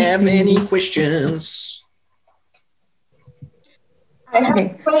we have any questions? I have a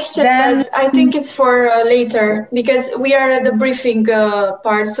question, but I think it's for later, because we are at the briefing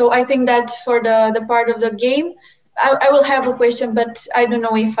part. So I think that for the part of the game, I will have a question, but I don't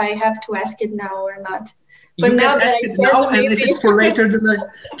know if I have to ask it now or not. But you can ask it now, and if it's for later, then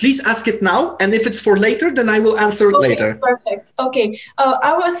please ask it now. And if it's for later, then I will answer it later. Perfect. Okay.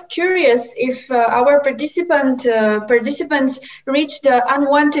 I was curious if our participants reached the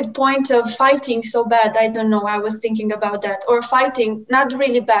unwanted point of fighting so bad. I don't know. I was thinking about that. Or fighting, not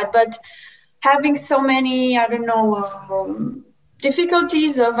really bad, but having so many, I don't know,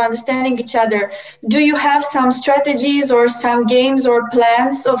 difficulties of understanding each other. Do you have some strategies or some games or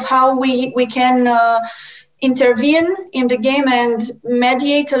plans of how we can intervene in the game and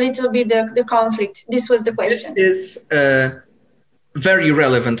mediate a little bit the conflict? This was the question. This is a very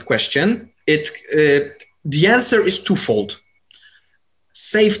relevant question. The answer is twofold.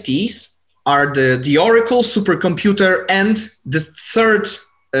 Safeties are the Oracle supercomputer and the third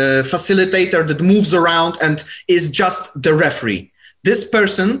facilitator that moves around and is just the referee. This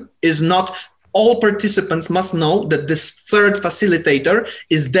person is not, all participants must know that this third facilitator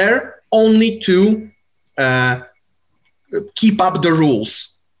is there only to keep up the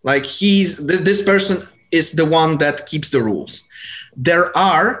rules. Like this person is the one that keeps the rules. There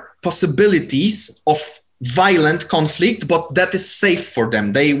are possibilities of violent conflict, but that is safe for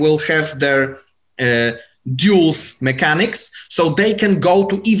them. They will have their duels mechanics, so they can go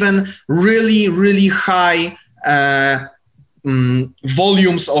to even really, really high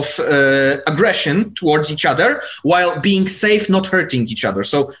volumes of aggression towards each other while being safe, not hurting each other.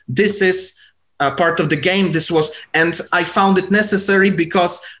 So this is part of the game. And I found it necessary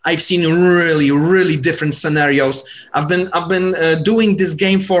because I've seen really, really different scenarios. I've been doing this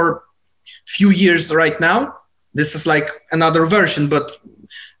game for few years right now. This is like another version, but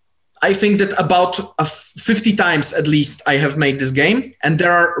I think that about 50 times at least I have made this game, and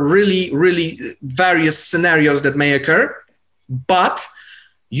there are really, really various scenarios that may occur, but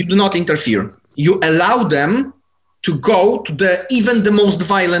you do not interfere. You allow them to go to even the most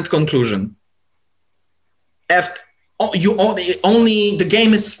violent conclusion. The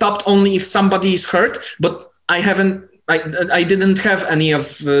game is stopped only if somebody is hurt, but I didn't have any of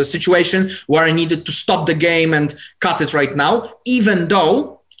the situation where I needed to stop the game and cut it right now, even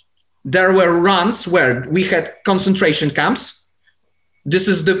though there were runs where we had concentration camps. This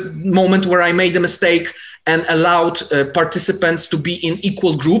is the moment where I made a mistake and allowed participants to be in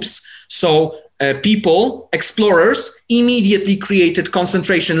equal groups. So explorers, immediately created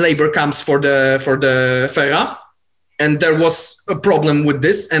concentration labor camps for the Fera. And there was a problem with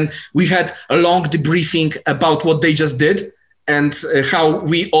this. And we had a long debriefing about what they just did and how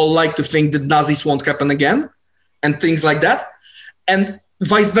we all like to think that Nazis won't happen again and things like that. And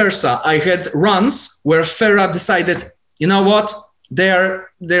vice versa, I had runs where Fera decided, you know what,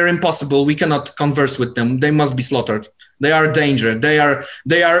 they're impossible. We cannot converse with them. They must be slaughtered. They are a danger. They are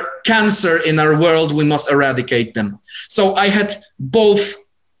cancer in our world. We must eradicate them. So I had both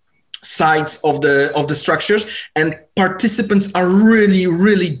sides of the structures, and participants are really,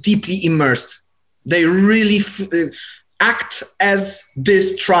 really deeply immersed. They really act as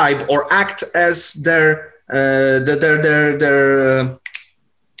this tribe or act as their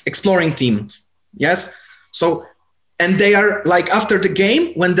exploring teams. Yes. So, and they are like, after the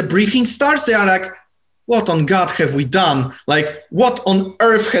game, when the briefing starts, they are like, what on God have we done? Like, what on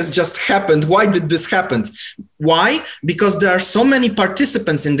earth has just happened? Why did this happen? Why? Because there are so many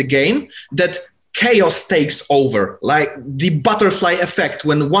participants in the game that chaos takes over, like the butterfly effect,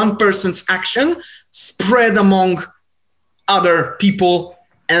 when one person's action spread among other people.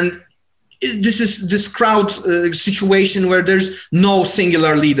 And this is this crowd situation where there's no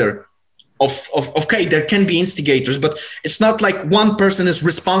singular leader. Okay, there can be instigators, but it's not like one person is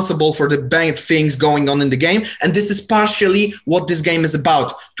responsible for the bad things going on in the game. And this is partially what this game is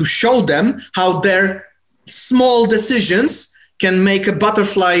about, to show them how their small decisions can make a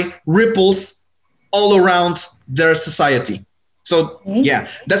butterfly ripples all around their society. So yeah,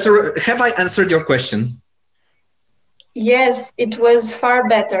 have I answered your question? Yes, it was far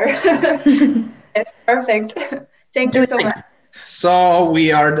better. Yes, perfect. Thank you so much. So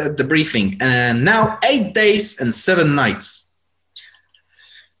we are at the briefing, and now 8 days and 7 nights.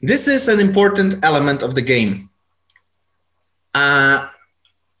 This is an important element of the game. The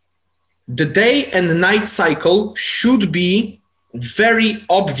day and the night cycle should be very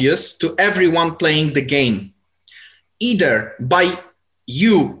obvious to everyone playing the game, either by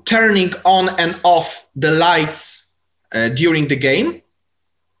you turning on and off the lights during the game,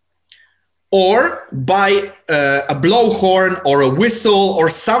 or by a blowhorn or a whistle or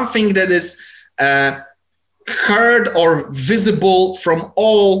something that is heard or visible from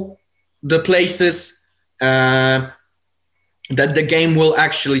all the places that the game will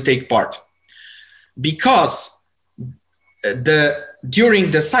actually take part. Because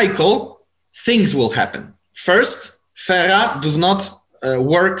during the cycle, things will happen. First, Fera does not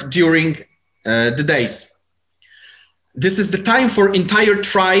work during the days. This is the time for entire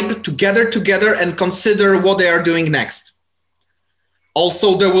tribe to gather together and consider what they are doing next.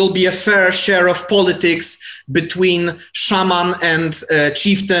 Also, there will be a fair share of politics between shaman and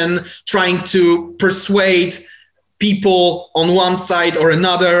chieftain, trying to persuade people on one side or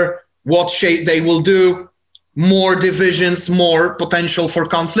another what shape they will do. More divisions, more potential for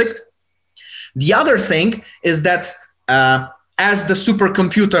conflict. The other thing is that as the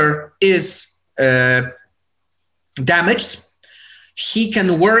supercomputer is damaged, he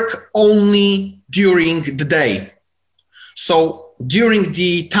can work only during the day. So during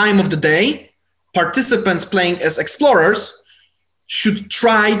the time of the day, participants playing as explorers should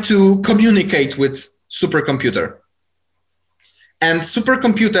try to communicate with supercomputer. And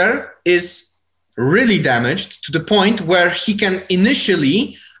supercomputer is really damaged to the point where he can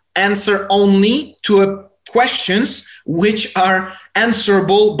initially answer only to questions which are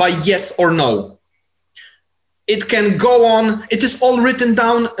answerable by yes or no. It can go on. It is all written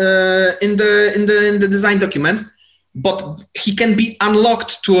down in the design document, but he can be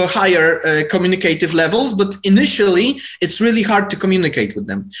unlocked to a higher communicative levels. But initially, it's really hard to communicate with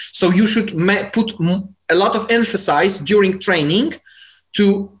them. So you should put a lot of emphasis during training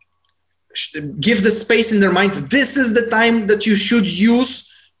to give the space in their minds. This is the time that you should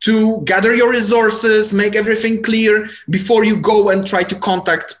use to gather your resources, make everything clear before you go and try to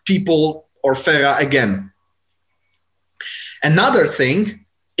contact people or Fera again. Another thing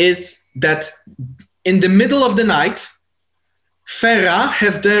is that in the middle of the night, Fera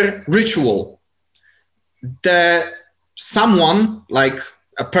have their ritual. Someone, like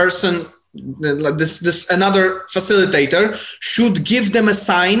a person, like this another facilitator, should give them a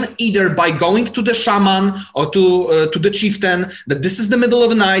sign either by going to the shaman or to the chieftain that this is the middle of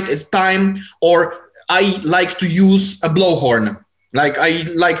the night, it's time, or I like to use a blowhorn. Like I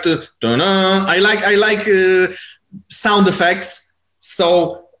like to, I like sound effects.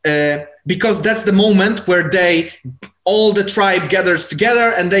 So because that's the moment where all the tribe gathers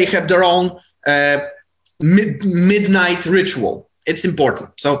together and they have their own midnight ritual. It's important.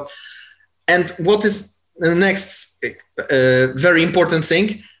 So, and what is the next very important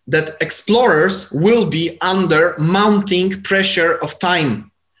thing? That explorers will be under mounting pressure of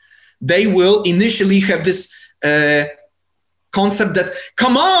time. They will initially have this concept that,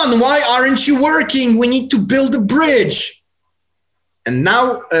 come on, why aren't you working? We need to build a bridge. And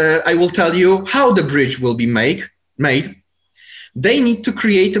now I will tell you how the bridge will be made. They need to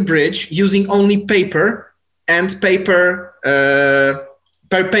create a bridge using only paper and paper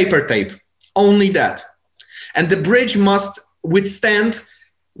tape, only that. And the bridge must withstand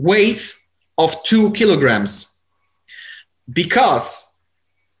weight of 2 kilograms because,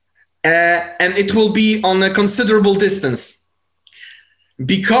 and it will be on a considerable distance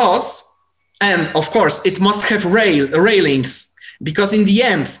because, and of course it must have railings, because in the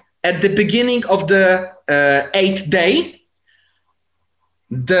end, at the beginning of the 8th day,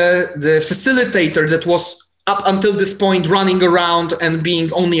 the facilitator that was up until this point running around and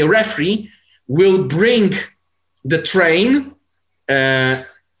being only a referee will bring the train,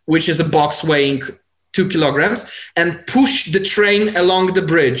 which is a box weighing 2 kilograms, and push the train along the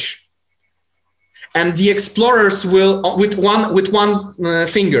bridge. And the explorers will, with one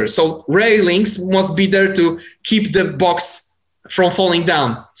finger, so railings must be there to keep the box from falling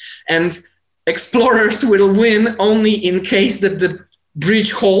down. And explorers will win only in case that the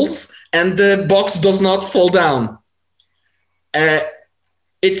bridge holds and the box does not fall down.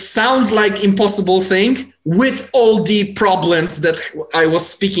 It sounds like impossible thing with all the problems that I was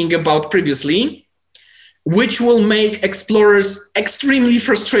speaking about previously, which will make explorers extremely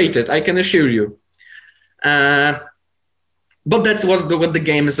frustrated, I can assure you. But that's what the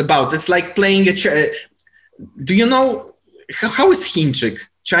game is about. It's like playing do you know, how is Chińczyk?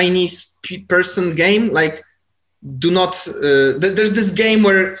 Chinese person game? Like, do not, there's this game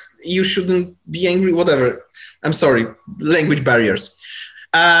where you shouldn't be angry, whatever. I'm sorry, language barriers.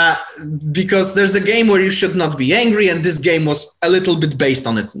 Because there's a game where you should not be angry, and this game was a little bit based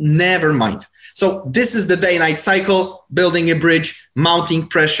on it. Never mind. So this is the day-night cycle, building a bridge, mounting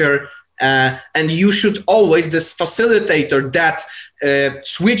pressure, and you should always, this facilitator that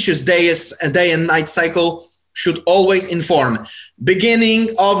switches day and night cycle should always inform. Beginning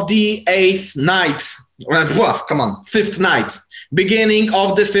of the 8th night, come on, 5th night, beginning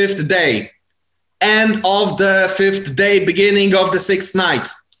of the 5th day, end of the 5th day, beginning of the 6th night.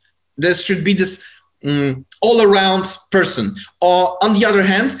 There should be this all-around person. Or on the other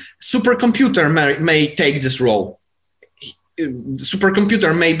hand, supercomputer may take this role.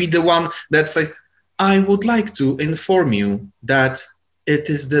 Supercomputer may be the one that's like, I would like to inform you that it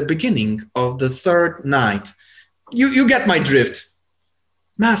is the beginning of the 3rd night. You get my drift.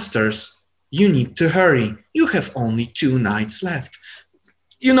 Masters, you need to hurry. You have only 2 nights left.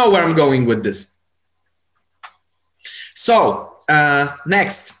 You know where I'm going with this. So,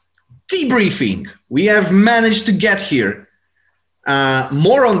 next, debriefing. We have managed to get here.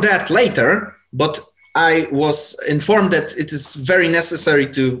 More on that later, but I was informed that it is very necessary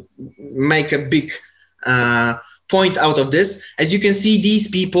to make a big point out of this. As you can see, these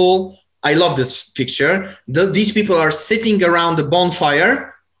people, I love this picture. These people are sitting around the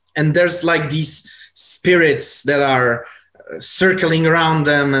bonfire, and there's like these spirits that are circling around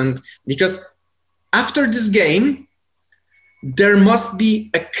them. And because after this game, there must be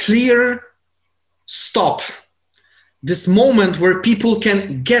a clear stop. This moment where people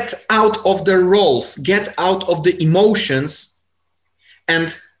can get out of their roles, get out of the emotions.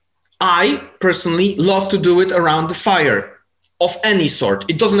 And I personally love to do it around the fire of any sort.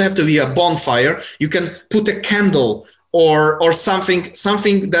 It doesn't have to be a bonfire. You can put a candle or something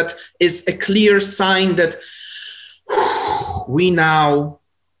that is a clear sign that we now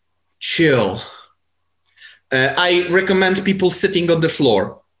chill. I recommend people sitting on the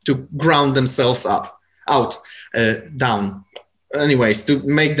floor to ground themselves down. Anyways, to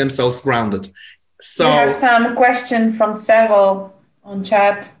make themselves grounded. So we have some question from several on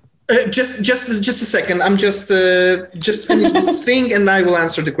chat. Just a second. I'm just finish this thing and I will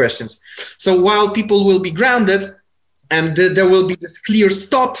answer the questions. So while people will be grounded and there will be this clear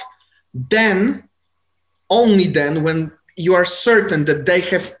stop, then, only then, when you are certain that they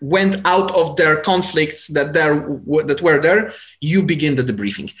have went out of their conflicts that were there, you begin the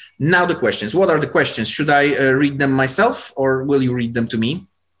debriefing. Now the questions. What are the questions? Should I read them myself, or will you read them to me?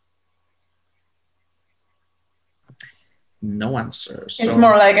 No answer. So. It's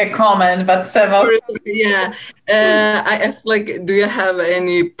more like a comment, but several. Yeah. I asked, like, do you have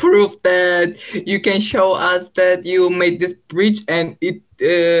any proof that you can show us that you made this bridge and it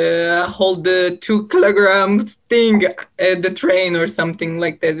hold the 2 kilograms thing at the train or something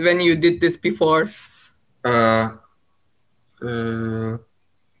like that when you did this before? Proof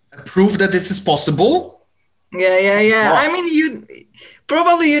that this is possible? Yeah. I mean, you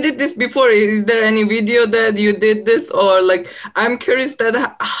did this before. Is there any video that you did this, or like, I'm curious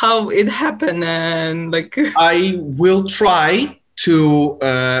that how it happened, and like I will try to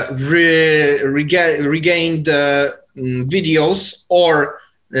regain the videos or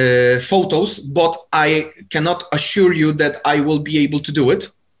photos, but I cannot assure you that I will be able to do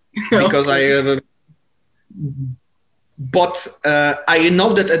it because okay. But I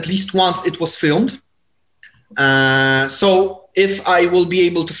know that at least once it was filmed. So if I will be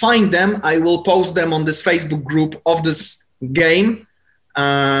able to find them, I will post them on this Facebook group of this game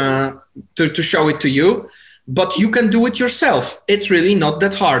to show it to you. But you can do it yourself. It's really not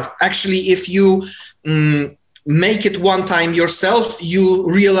that hard. Actually, if you make it one time yourself, you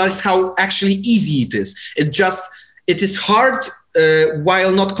realize how actually easy it is. It is hard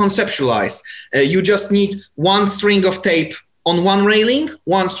while not conceptualized. You just need 1 string of tape on one railing,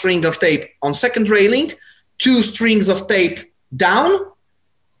 1 string of tape on second railing, 2 strings of tape down.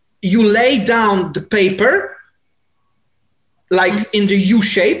 You lay down the paper like in the U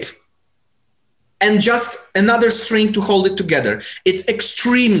shape and just another string to hold it together. It's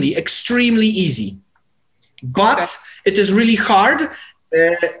extremely, extremely easy. But okay. It is really hard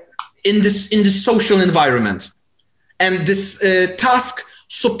in this social environment. And this task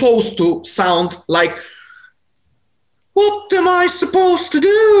supposed to sound like, what am I supposed to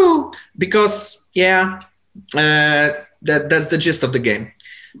do? Because, yeah, that's the gist of the game.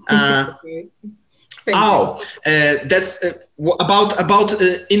 That's about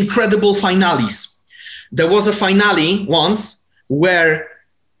incredible finales. There was a finale once where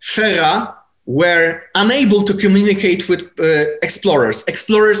Fera were unable to communicate with explorers.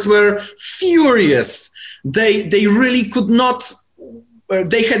 Explorers were furious. They really could not.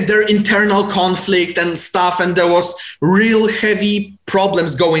 They had their internal conflict and stuff, and there was real heavy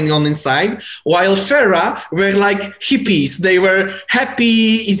problems going on inside. While Fera were like hippies. They were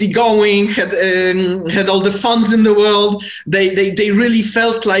happy, easygoing, had all the funds in the world. They really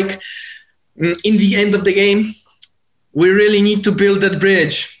felt like, in the end of the game, we really need to build that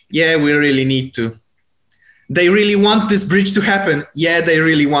bridge. Yeah, we really need to. They really want this bridge to happen. Yeah, they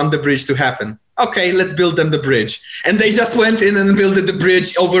really want the bridge to happen. Okay, let's build them the bridge. And they just went in and built the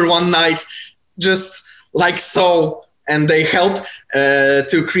bridge over one night, just like so. And they helped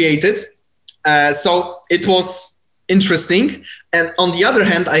to create it. So it was interesting. And on the other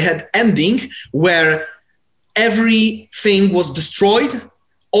hand, I had ending where everything was destroyed.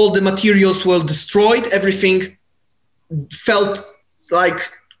 All the materials were destroyed. Everything felt like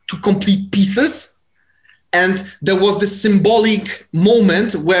to complete pieces. And there was this symbolic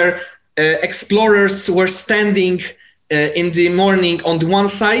moment where explorers were standing in the morning on the one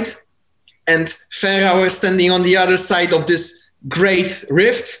side, and Fera were standing on the other side of this great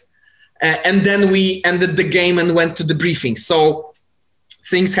rift. And then we ended the game and went to the briefing. So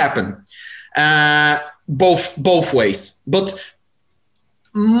things happen both ways. But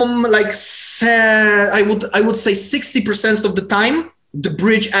like I would say 60% of the time, the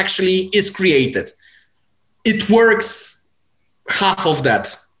bridge actually is created. It works half of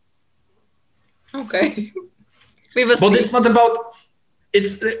that. Okay. But it's not about,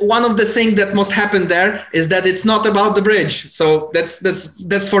 it's one of the things that must happen there is that it's not about the bridge. So that's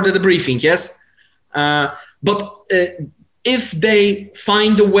for the debriefing, yes? But if they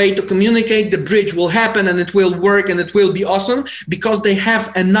find a way to communicate, the bridge will happen and it will work and it will be awesome because they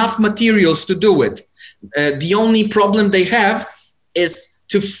have enough materials to do it. The only problem they have is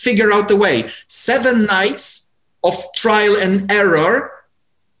to figure out a way. 7 nights of trial and error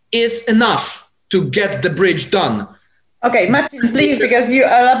is enough to get the bridge done. Okay, Marcin, please, because you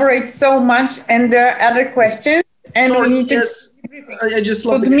elaborate so much and there are other questions. And we need yes, I just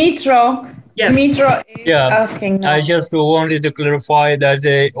love Dmitro. Yes. Dmitro is asking now. I just wanted to clarify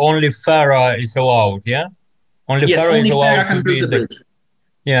that only Fera is allowed, yeah? Only Fera is allowed to be the bridge.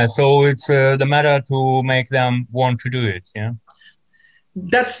 Yeah, so it's the matter to make them want to do it, yeah?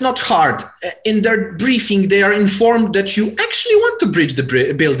 That's not hard. In their briefing, they are informed that you actually want to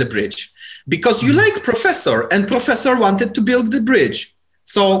build the bridge because you like Professor and Professor wanted to build the bridge.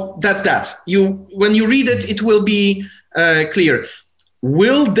 So that's that. When you read it, it will be clear.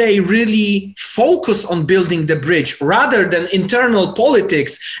 Will they really focus on building the bridge rather than internal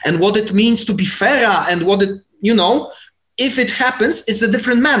politics and what it means to be fair and what it, if it happens, it's a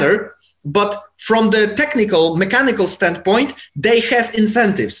different manner. But from the technical, mechanical standpoint, they have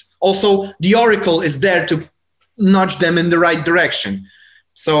incentives. Also, the Oracle is there to nudge them in the right direction.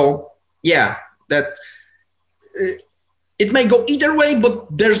 So, yeah, it may go either way, but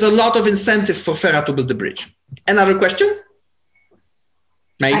there's a lot of incentive for Fera to build the bridge. Another question?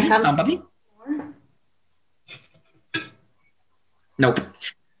 Maybe somebody? Nope.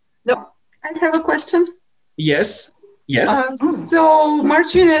 No, I have a question. Yes. So,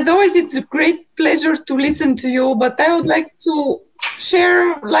 Marcin, as always, it's a great pleasure to listen to you, but I would like to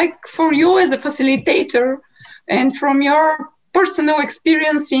share, for you as a facilitator and from your personal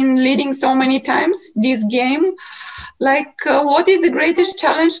experience in leading so many times this game, what is the greatest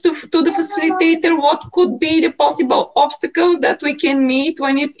challenge to the facilitator? What could be the possible obstacles that we can meet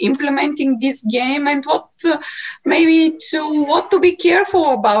when implementing this game, and what to be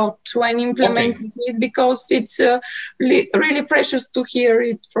careful about when implementing it? Because it's really precious to hear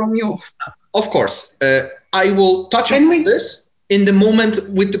it from you. Of course, I will touch on this in the moment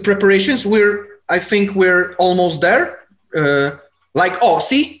with the preparations. I think we're almost there.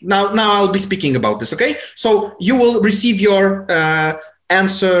 Now I'll be speaking about this, okay? So you will receive your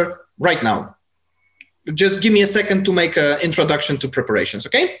answer right now. Just give me a second to make an introduction to preparations,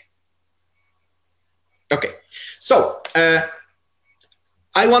 okay? Okay, so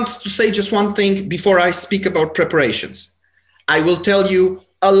I want to say just one thing before I speak about preparations. I will tell you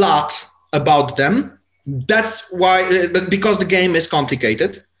a lot about them. That's why, because the game is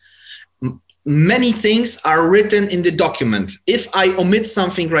complicated. Many things are written in the document. If I omit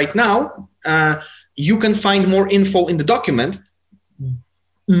something right now, you can find more info in the document.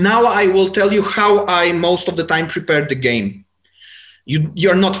 Now I will tell you how I most of the time prepared the game.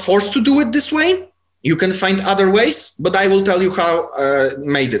 You're not forced to do it this way. You can find other ways, but I will tell you how I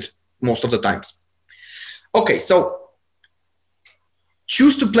made it most of the times. Okay, so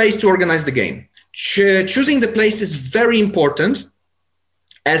choose the place to organize the game. Choosing the place is very important,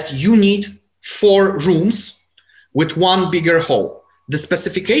 as you need 4 rooms with 1 bigger hall. The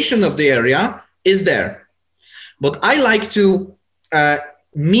specification of the area is there. But I like to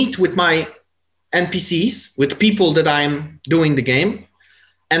meet with my NPCs, with people that I'm doing the game,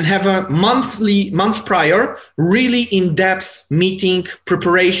 and have a month prior, really in-depth meeting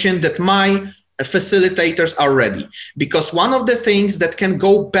preparation that my facilitators are ready. Because one of the things that can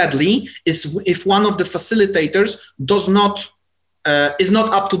go badly is if one of the facilitators is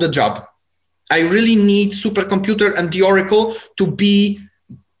not up to the job. I really need supercomputer and the Oracle to be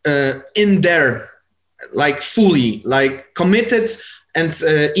in there, fully, committed and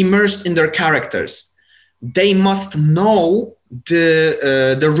immersed in their characters. They must know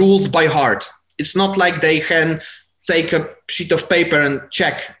the rules by heart. It's not like they can take a sheet of paper and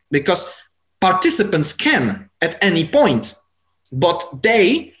check, because participants can at any point, but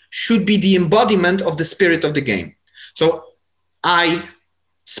they should be the embodiment of the spirit of the game. So I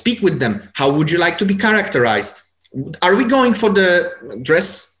speak with them. How would you like to be characterized? Are we going for the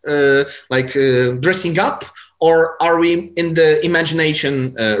dressing up, or are we in the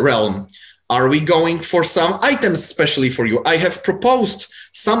imagination realm? Are we going for some items especially for you? I have proposed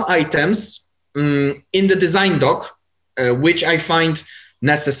some items in the design doc, which I find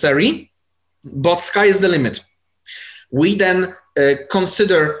necessary, but sky is the limit. We then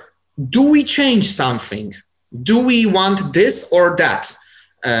consider, do we change something? Do we want this or that?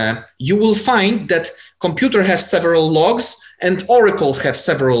 You will find that computer have several logs and oracles have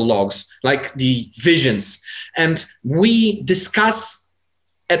several logs, like the visions. And we discuss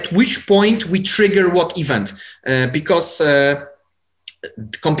at which point we trigger what event, because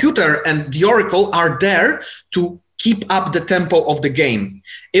computer and the oracle are there to keep up the tempo of the game.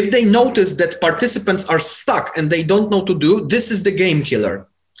 If they notice that participants are stuck and they don't know what to do, this is the game killer.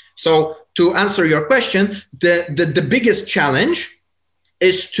 So to answer your question, the biggest challenge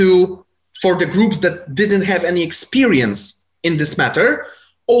is for the groups that didn't have any experience in this matter,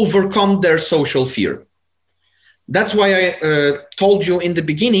 overcome their social fear. That's why I told you in the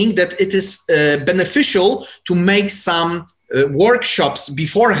beginning that it is beneficial to make some workshops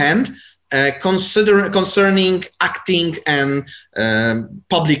beforehand concerning acting and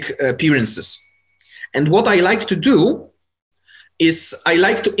public appearances. And what I like to do is I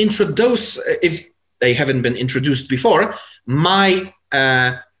like to introduce, if they haven't been introduced before, my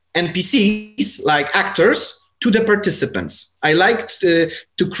NPCs, like actors, to the participants. I like to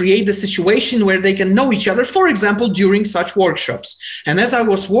create the situation where they can know each other, for example, during such workshops. And as I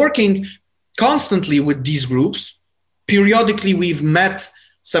was working constantly with these groups, periodically we've met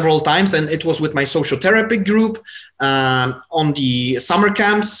several times, and it was with my social therapy group on the summer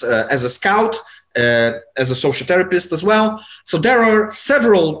camps as a scout, as a social therapist as well. So there are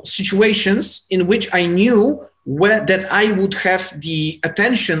several situations in which I knew that I would have the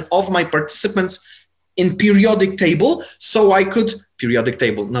attention of my participants in periodic table, so I could periodic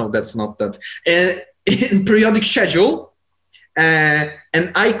table. No, that's not that. In periodic schedule,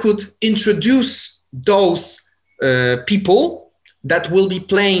 and I could introduce those people that will be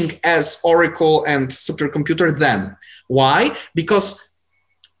playing as Oracle and supercomputer then. Why? Because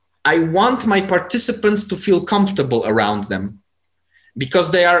I want my participants to feel comfortable around them,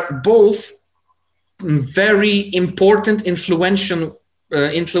 because they are both very important, influential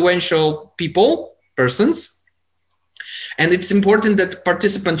persons. And it's important that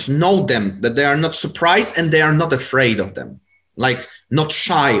participants know them, that they are not surprised and they are not afraid of them, like not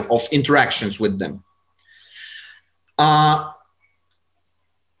shy of interactions with them.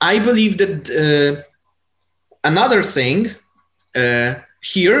 I believe that another thing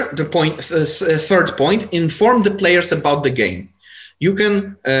here, the third point, inform the players about the game. You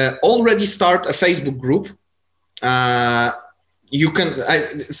can already start a Facebook group.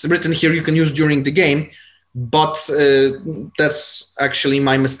 It's written here, you can use during the game, but that's actually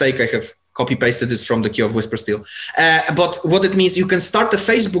my mistake. I have copy pasted this from the Key of Whisper Steel. But what it means, you can start a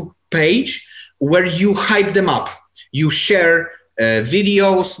Facebook page where you hype them up. You share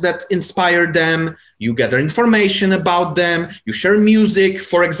videos that inspire them, you gather information about them, you share music.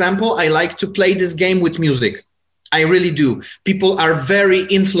 For example, I like to play this game with music. I really do. People are very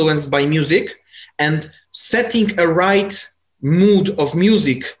influenced by music, and setting a right mood of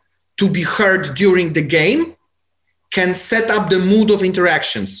music to be heard during the game can set up the mood of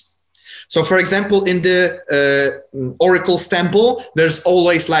interactions. So for example, in the Oracle's temple, there's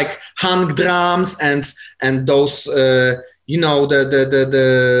always like hang drums and those you know,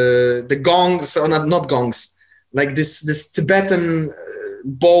 the gongs, or not gongs, like this Tibetan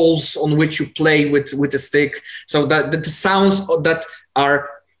bowls on which you play with a stick, so that the sounds that are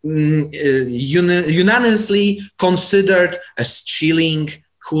unanimously considered as chilling,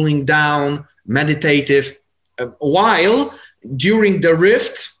 cooling down, meditative, while during the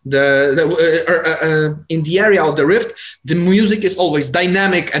rift, in the area of the rift, the music is always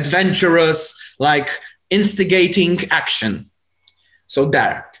dynamic, adventurous, like instigating action. So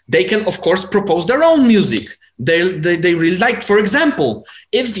there, they can of course propose their own music. They really like, for example,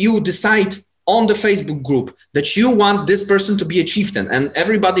 if you decide on the Facebook group that you want this person to be a chieftain, and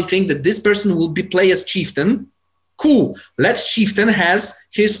everybody think that this person will play as chieftain, cool, let chieftain has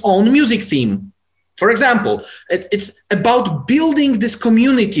his own music theme. For example, it's about building this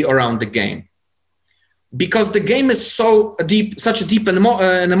community around the game. Because the game is such a deep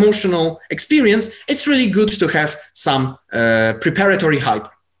and emotional experience, it's really good to have some preparatory hype.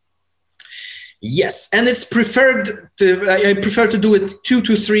 Yes, and it's I prefer to do it 2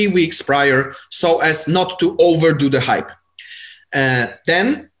 to 3 weeks prior, so as not to overdo the hype.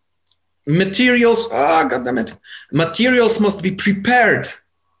 Then materials, materials must be prepared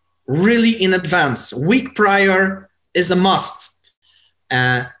really in advance. Week prior is a must.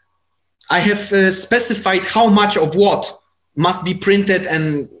 I have specified how much of what must be printed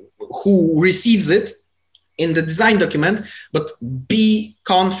and who receives it in the design document, but be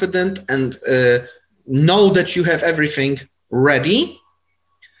confident and know that you have everything ready.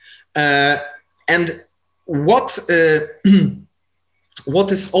 And what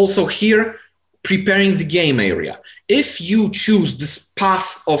is also here, preparing the game area. If you choose this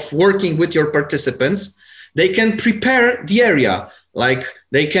path of working with your participants, they can prepare the area, like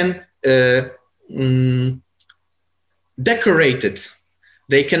they can decorate it.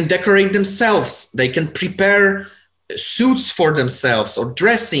 They can decorate themselves. They can prepare suits for themselves or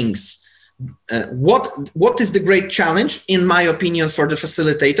dressings. What is the great challenge, in my opinion, for the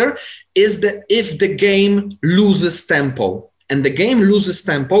facilitator is that if the game loses tempo, and the game loses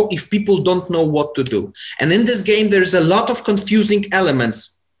tempo if people don't know what to do. And in this game, there's a lot of confusing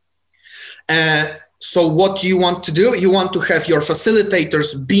elements. So what you want to do, you want to have your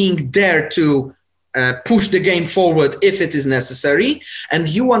facilitators being there to push the game forward if it is necessary. And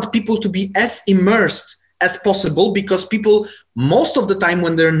you want people to be as immersed as possible, because people, most of the time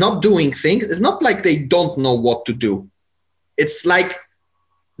when they're not doing things, it's not like they don't know what to do. It's like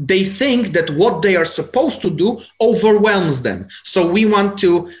they think that what they are supposed to do overwhelms them. So we want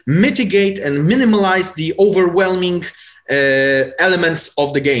to mitigate and minimize the overwhelming elements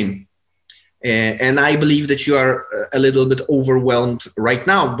of the game. And I believe that you are a little bit overwhelmed right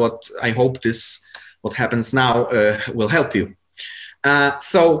now, but I hope what happens now will help you.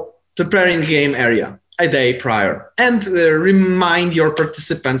 So preparing the game area a day prior, and remind your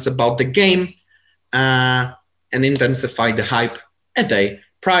participants about the game and intensify the hype a day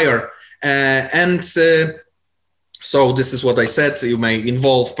prior. So this is what I said. You may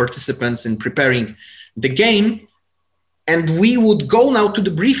involve participants in preparing the game. And we would go now to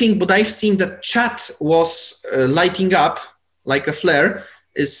the briefing, but I've seen that chat was lighting up like a flare.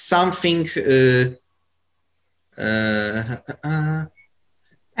 Is something...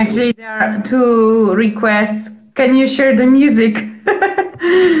 Actually, there are 2 requests. Can you share the music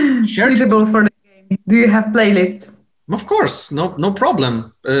suitable for the game? Do you have playlist? Of course, no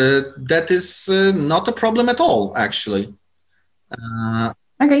problem. That is not a problem at all, actually.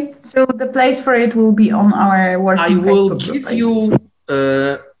 Okay, so the place for it will be on our working I will Facebook give group. you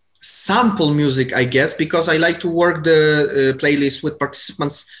sample music, I guess, because I like to work the playlist with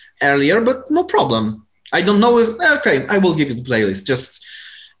participants earlier, but no problem. I don't know if... Okay, I will give you the playlist. Just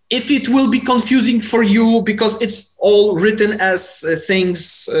if it will be confusing for you, because it's all written as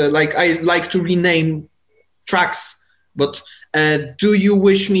things like I like to rename tracks, but do you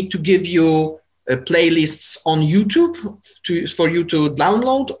wish me to give you playlists on YouTube for you to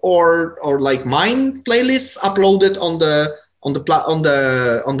download, or like mine playlists uploaded on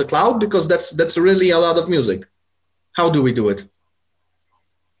the cloud, because that's really a lot of music? How do we do it?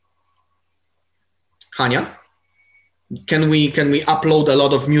 Hania, can we upload a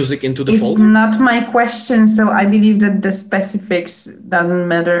lot, of music into the folder? It's not my question, so I believe that the specifics doesn't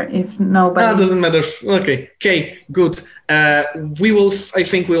matter if nobody... Doesn't matter. Okay, good. We will. I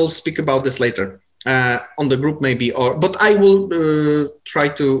think we'll speak about this later on the group, maybe. But I will try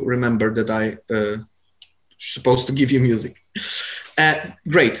to remember that I supposed to give you music.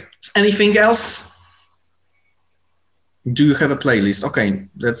 Great. Anything else? Do you have a playlist? Okay,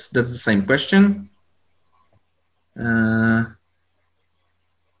 that's the same question.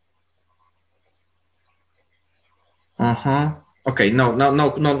 Okay,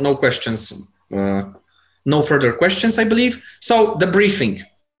 no questions. No further questions, I believe. So the briefing.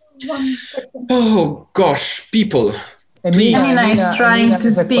 Oh gosh, people. Please. Emina is trying to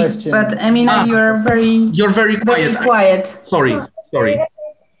speak, but Emina, you're very quiet. Sorry.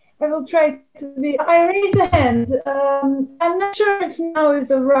 I will try to be. I raise a hand. I'm not sure if now is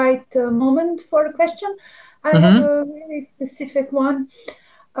the right moment for a question. I have a really specific one.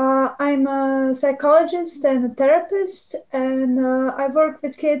 I'm a psychologist and a therapist, and I work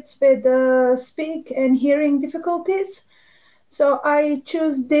with kids with speak and hearing difficulties. So I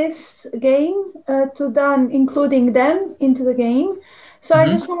choose this game to including them into the game. So I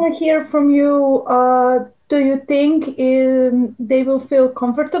just want to hear from you. Do you think they will feel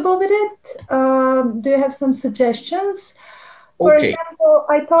comfortable with it? Do you have some suggestions? For example,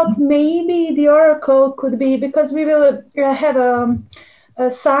 I thought maybe the Oracle could be, because we will have a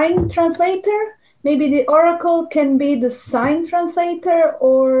sign translator. Maybe the Oracle can be the sign translator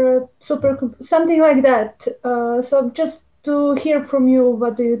or something like that. So just to hear from you,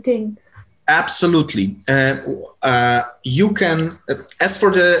 what do you think? Absolutely. You can, as for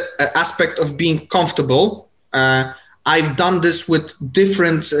the aspect of being comfortable, I've done this with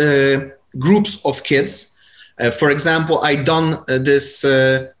different groups of kids. For example, I done this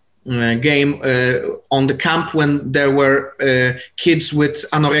game on the camp when there were kids with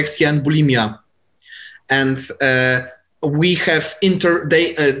anorexia and bulimia, and we have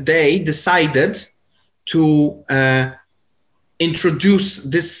they decided to introduce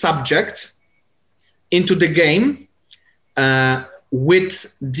this subject into the game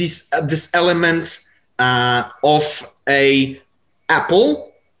with this element of a apple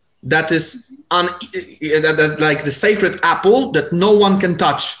that is like the sacred apple that no one can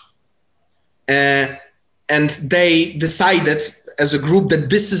touch. And they decided as a group that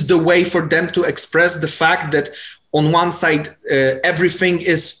this is the way for them to express the fact that on one side, everything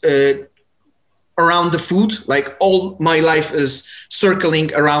is around the food, like all my life is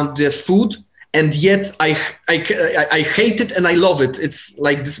circling around the food. And yet I hate it and I love it. It's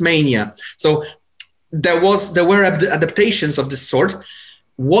like this mania. So there were adaptations of this sort.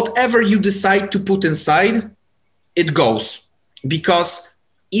 Whatever you decide to put inside, it goes. Because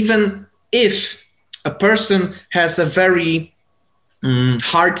even if a person has a very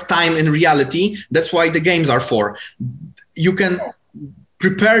hard time in reality, that's why the games are for. You can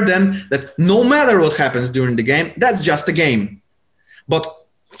prepare them that no matter what happens during the game, that's just a game. But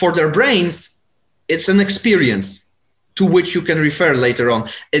for their brains, it's an experience to which you can refer later on.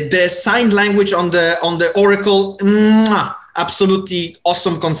 The sign language on the Oracle, absolutely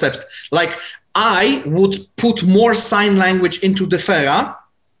awesome concept. Like, I would put more sign language into the Fera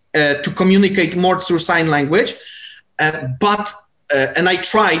to communicate more through sign language, but and I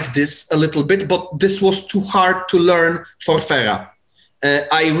tried this a little bit, but this was too hard to learn for Fera.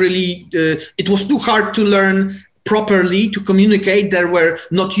 It was too hard to learn properly to communicate. They were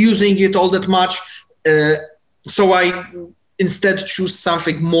not using it all that much, so I instead choose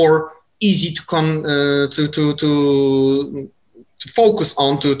something more easy to focus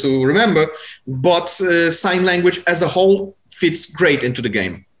on, to remember. But sign language as a whole fits great into the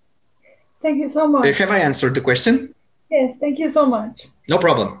game. Thank you so much. Have I answered the question? Yes, thank you so much. No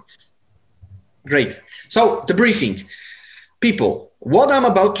problem. Great. So the briefing. People, what I'm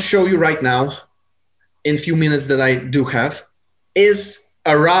about to show you right now, in a few minutes that I do have, is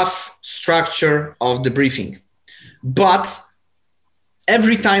a rough structure of the briefing. But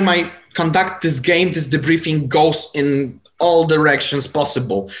every time I conduct this game, this debriefing goes in all directions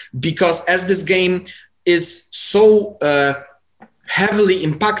possible, because as this game is so heavily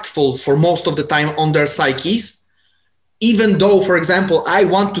impactful for most of the time on their psyches, even though, for example, I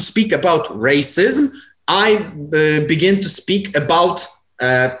want to speak about racism, I begin to speak about,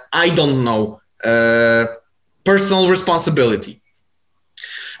 I don't know, personal responsibility.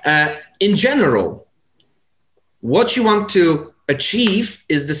 In general, what you want to achieve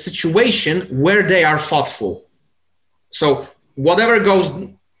is the situation where they are thoughtful. So whatever goes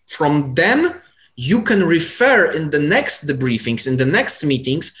from then, you can refer in the next debriefings, in the next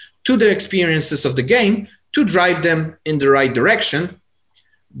meetings, to the experiences of the game to drive them in the right direction.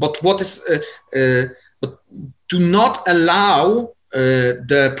 But but do not allow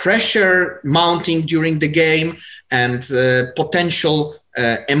the pressure mounting during the game and potential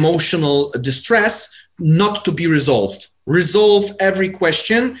emotional distress not to be resolved. Resolve every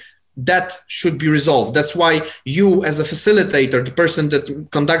question that should be resolved. That's why you, as a facilitator, the person that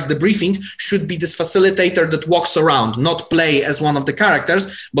conducts the briefing, should be this facilitator that walks around, not play as one of the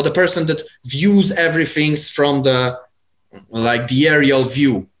characters, but the person that views everything from the aerial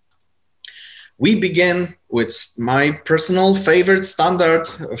view. We begin with my personal favorite standard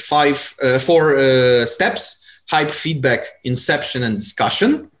 4 steps: hype, feedback, inception, and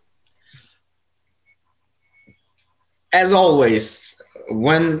discussion. As always,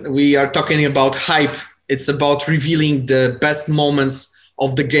 when we are talking about hype, it's about revealing the best moments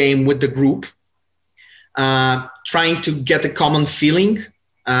of the game with the group, trying to get a common feeling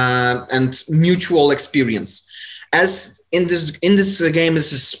and mutual experience. As in this game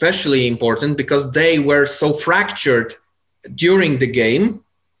is especially important because they were so fractured during the game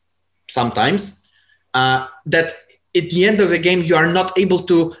sometimes that at the end of the game you are not able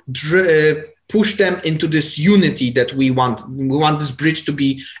to push them into this unity that we want. We want this bridge to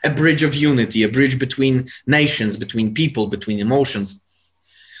be a bridge of unity, a bridge between nations, between people, between emotions.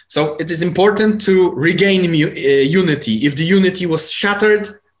 So it is important to regain unity. If the unity was shattered,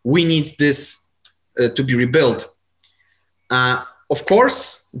 we need this to be rebuilt. Of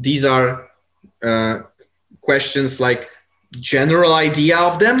course, these are questions like general idea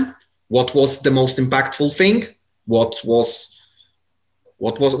of them. What was the most impactful thing? What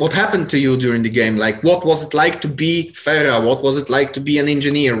happened to you during the game? Like, what was it like to be Fera? What was it like to be an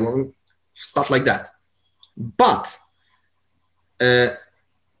engineer? Stuff like that. But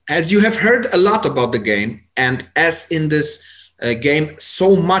as you have heard a lot about the game, and as in this game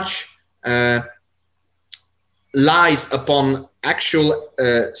so much lies upon actual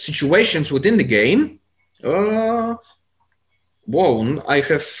situations within the game. Whoa, I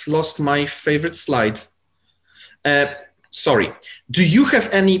have lost my favorite slide. Sorry. Do you have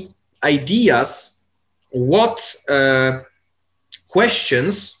any ideas what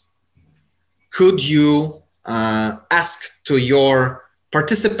questions could you ask to your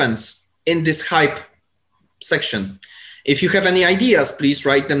participants in this hype section? If you have any ideas, please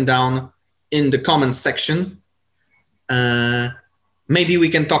write them down in the comments section. Maybe we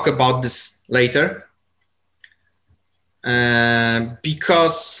can talk about this later,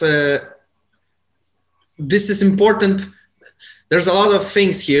 because this is important. There's a lot of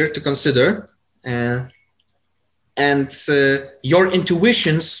things here to consider, and your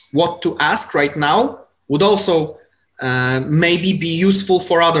intuitions, what to ask right now, would also maybe be useful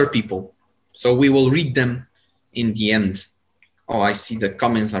for other people. So we will read them in the end. Oh, I see the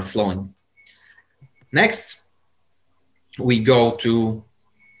comments are flowing. Next, we go to,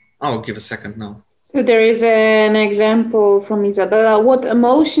 give a second now. So there is an example from Isabella. What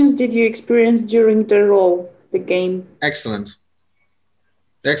emotions did you experience during the role, the game? Excellent.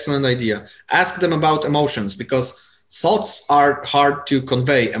 Excellent idea. Ask them about emotions, because thoughts are hard to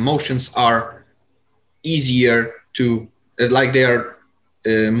convey. Emotions are easier to like they are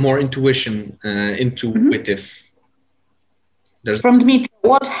more intuitive. From Dmitry,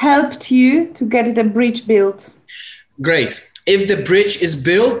 what helped you to get the bridge built? Great. If the bridge is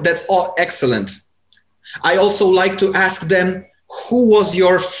built, that's all excellent. I also like to ask them, who was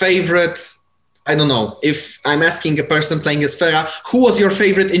your favorite, I don't know, if I'm asking a person playing as Fera, who was your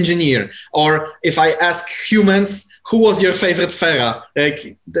favorite engineer? Or if I ask humans, who was your favorite Fera?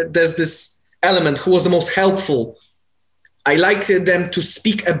 Like, there's this element, who was the most helpful? I like them to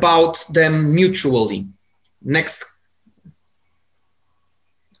speak about them mutually. Next.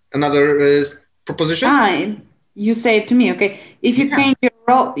 Another proposition? You say it to me, okay. If you change your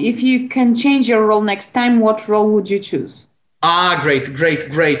role, if you can change your role next time, what role would you choose?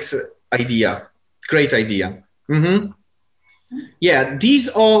 Great idea. Great idea. Mm-hmm. Yeah, these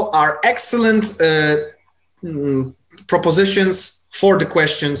all are excellent propositions for the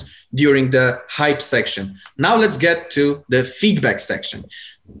questions during the hype section. Now let's get to the feedback section.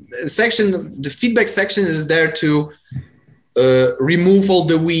 The feedback section is there to remove all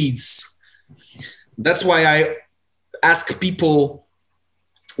the weeds. That's why I ask people,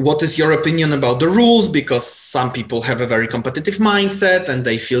 what is your opinion about the rules? Because some people have a very competitive mindset and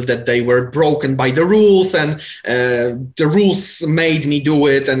they feel that they were broken by the rules and the rules made me do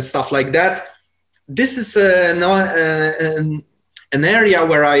it and stuff like that. This is an area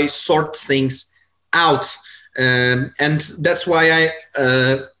where I sort things out. And that's why I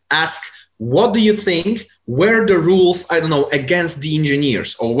ask, what do you think? Were the rules, I don't know, against the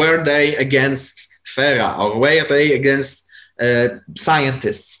engineers, or were they against Fera, or were they against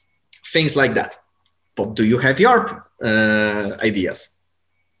scientists? Things like that. But do you have your ideas?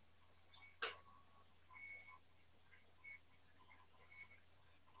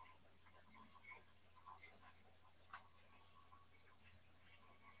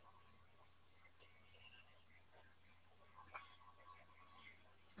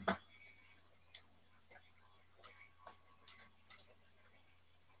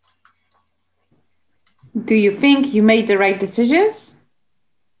 Do you think you made the right decisions?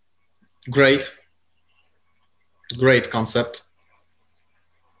 Great concept.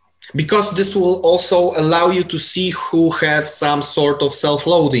 Because this will also allow you to see who have some sort of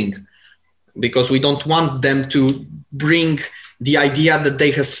self-loathing. Because we don't want them to bring the idea that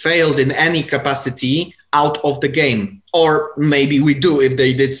they have failed in any capacity out of the game. Or maybe we do if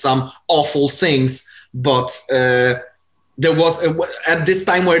they did some awful things, but there was at this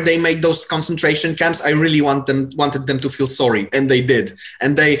time where they made those concentration camps, I really wanted them to feel sorry, and they did.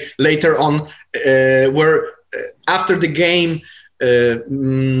 And they later on were after the game,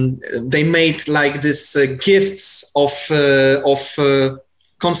 they made like this gifts of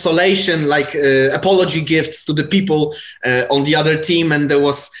consolation, like apology gifts to the people on the other team, and there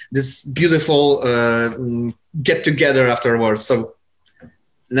was this beautiful get together afterwards. So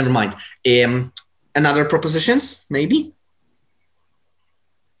never mind. Another propositions, maybe.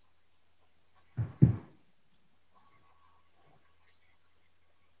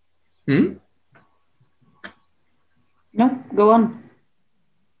 No, go on.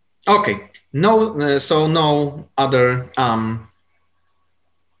 Okay. No, so no other.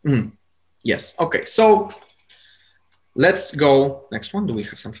 Yes. Okay. So let's go. Next one. Do we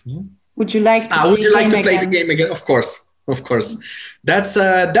have something new? Would you like to? Would you like to play the game again? Of course. Of course. That's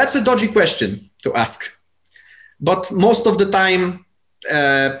a dodgy question to ask, but most of the time,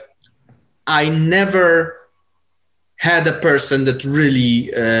 I never had a person that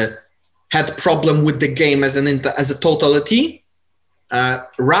really had problem with the game as a totality.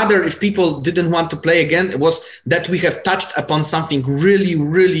 Rather, if people didn't want to play again, it was that we have touched upon something really,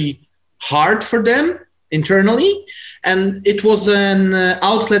 really hard for them internally, and it was an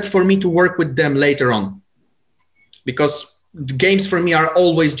outlet for me to work with them later on. Because the games for me are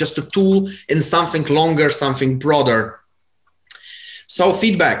always just a tool in something longer, something broader. So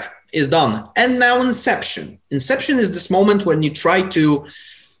feedback is done. And now inception. Inception is this moment when you try to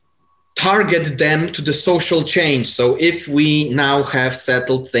target them to the social change. So if we now have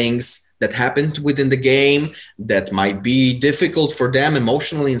settled things that happened within the game that might be difficult for them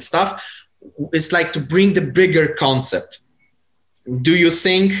emotionally and stuff, it's like to bring the bigger concept. Do you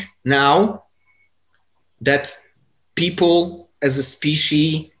think now that people as a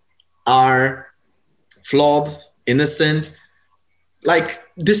species are flawed, innocent? Like,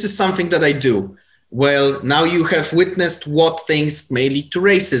 this is something that I do. Well, now you have witnessed what things may lead to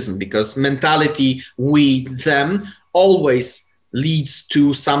racism, because mentality, we, them, always leads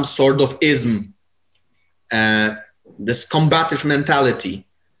to some sort of ism. This combative mentality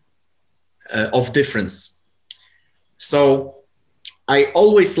of difference. So I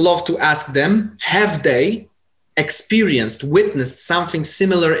always love to ask them, have they experienced, witnessed something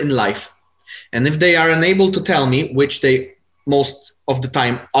similar in life. And if they are unable to tell me, which they most of the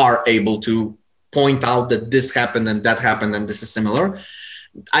time are able to point out that this happened and that happened and this is similar,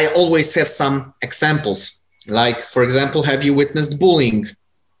 I always have some examples. Like, for example, have you witnessed bullying?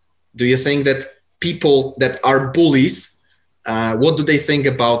 Do you think that people that are bullies, what do they think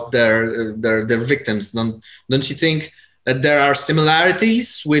about their victims? Don't you think that there are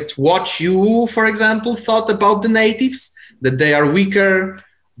similarities with what you, for example, thought about the natives? That they are weaker,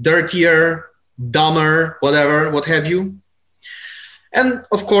 dirtier, dumber, whatever, what have you? And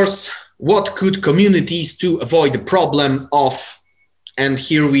of course, what could communities to avoid the problem of? And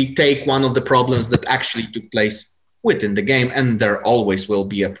here we take one of the problems that actually took place within the game, and there always will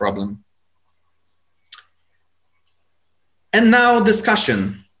be a problem. And now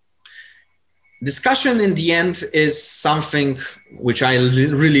discussion. Discussion in the end is something which I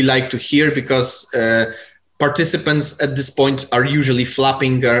really like to hear, because participants at this point are usually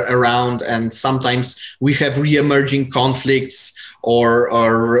flapping around, and sometimes we have re-emerging conflicts or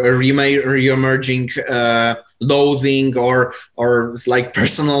re-emerging loathing or like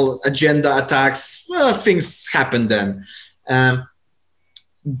personal agenda attacks. Well, things happen then.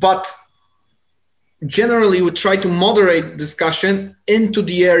 But generally we try to moderate discussion into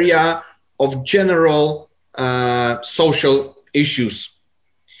the area of general social issues,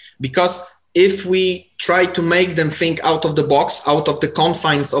 because if we try to make them think out of the box, out of the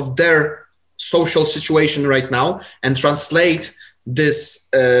confines of their social situation right now, and translate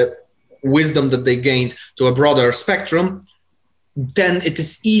this wisdom that they gained to a broader spectrum, then it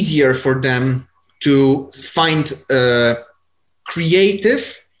is easier for them to find creative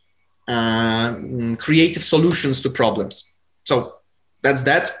solutions to problems. So that's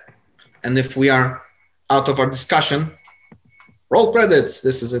that. And if we are out of our discussion, roll credits.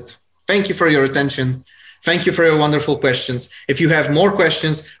 This is it. Thank you for your attention. Thank you for your wonderful questions. If you have more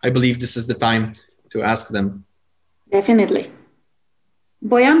questions, I believe this is the time to ask them. Definitely.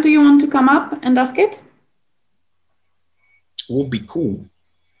 Bojan, do you want to come up and ask it? Would be cool.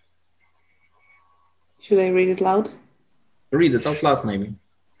 Should I read it loud? Read it out loud, maybe.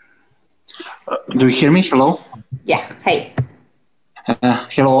 Do you hear me? Hello? Yeah, hey.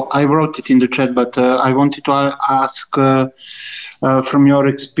 Hello, I wrote it in the chat, but I wanted to ask from your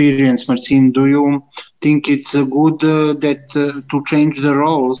experience, Marcin, do you think it's good that to change the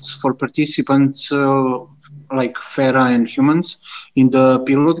roles for participants like Fera and humans in the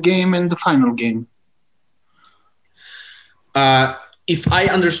pilot game and the final game? If I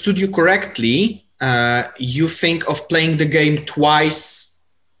understood you correctly, you think of playing the game twice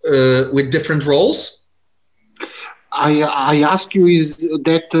with different roles? I ask you, is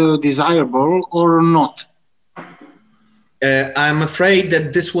that desirable or not? I'm afraid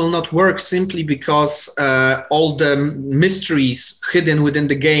that this will not work, simply because all the mysteries hidden within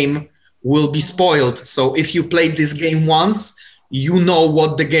the game will be spoiled. So if you played this game once, you know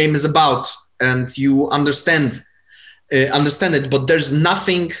what the game is about and you understand it. But there's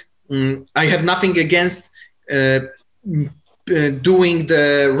nothing, I have nothing against doing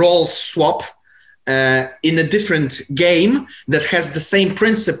the roles swap in a different game that has the same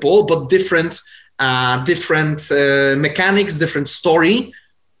principle but different mechanics, different story.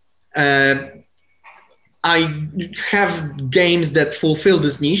 I have games that fulfill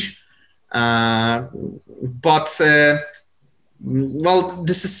this niche, but well,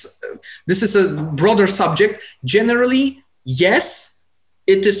 this is a broader subject. Generally, yes,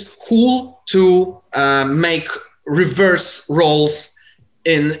 it is cool to make reverse roles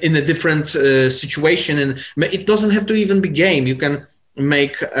in a different situation, and it doesn't have to even be game. You can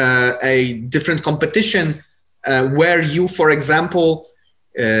make a different competition where you, for example,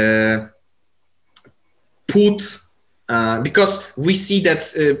 put because we see that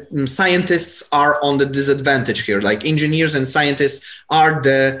scientists are on the disadvantage here. Like engineers and scientists are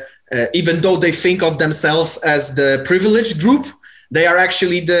the even though they think of themselves as the privileged group, they are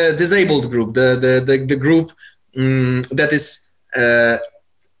actually the disabled group, the group that is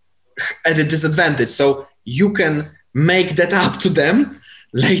at a disadvantage. So you can make that up to them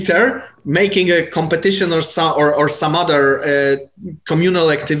later, making a competition or some other communal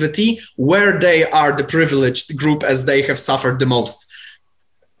activity where they are the privileged group as they have suffered the most.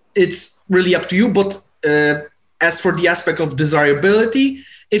 It's really up to you, but as for the aspect of desirability,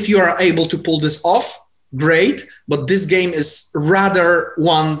 if you are able to pull this off, great, but this game is rather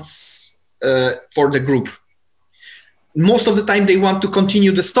once for the group. Most of the time they want to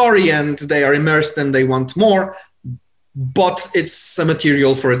continue the story and they are immersed and they want more, but it's a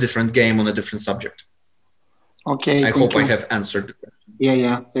material for a different game on a different subject. Okay. I hope I have answered the question.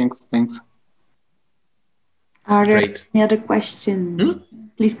 Yeah, thanks. Are there Great. any other questions?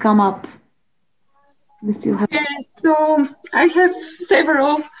 Please come up. We still have. Yes, so I have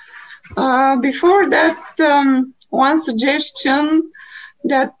several. Before that, one suggestion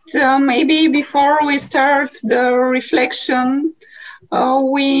that maybe before we start the reflection,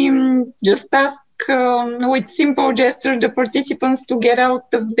 we just ask with simple gesture the participants to get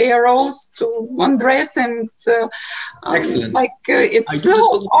out of their roles, to undress, and Excellent. It's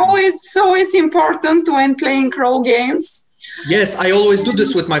always important when playing role games. Yes, I always do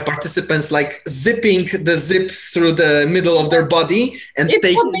this with my participants, like zipping the zip through the middle of their body and it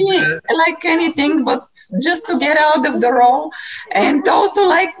could be like anything, but just to get out of the role. And also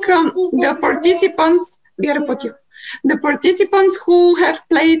like the participants who have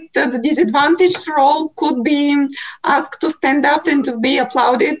played the disadvantaged role could be asked to stand up and to be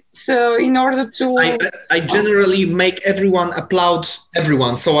applauded in order to... I generally make everyone applaud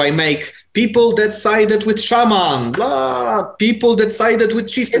everyone. So I make people that sided with shaman, blah, people that sided with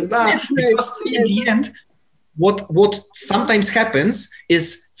chieftain, blah. Because in the end, what sometimes happens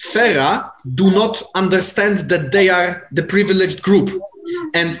is Fera do not understand that they are the privileged group.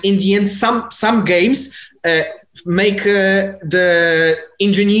 And in the end, some games make the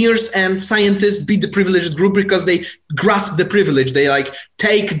engineers and scientists be the privileged group because they grasp the privilege. They like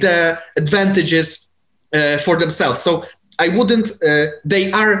take the advantages for themselves. So I wouldn't,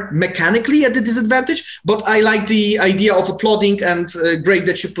 they are mechanically at the disadvantage, but I like the idea of applauding, and great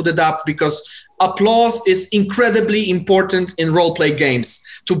that you put it up, because applause is incredibly important in role-play games,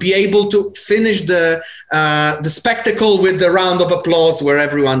 to be able to finish the spectacle with the round of applause where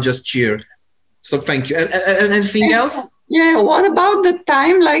everyone just cheer. So thank you. And anything else? Yeah, what about the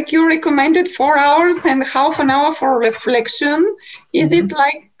time? Like you recommended 4 hours and half an hour for reflection. Is it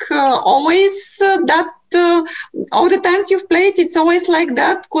like always that all the times you've played, it's always like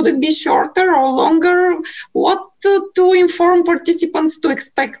that? Could it be shorter or longer? What to inform participants to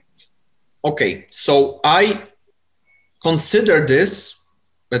expect? Okay, so I consider this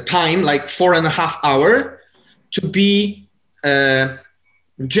a time like 4.5 hours to be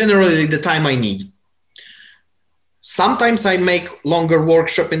generally the time I need. Sometimes I make longer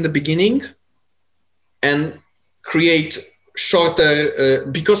workshop in the beginning and create shorter,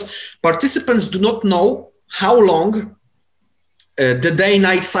 because participants do not know how long the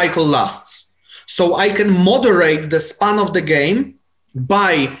day-night cycle lasts. So I can moderate the span of the game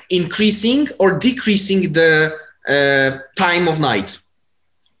by increasing or decreasing the time of night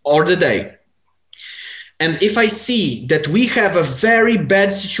or the day. And if I see that we have a very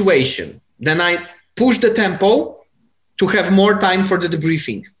bad situation, then I push the tempo to have more time for the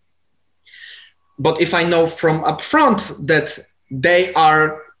debriefing. But if I know from upfront that they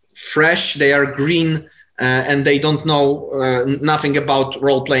are fresh, they are green, and they don't know nothing about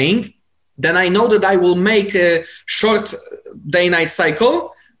role playing, then I know that I will make a short day-night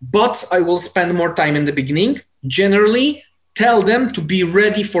cycle, but I will spend more time in the beginning. Generally, tell them to be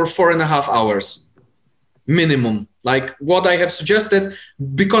ready for 4.5 hours minimum, like what I have suggested,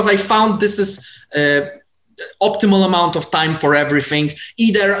 because I found this is optimal amount of time for everything.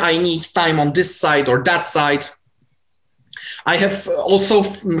 Either I need time on this side or that side. I have also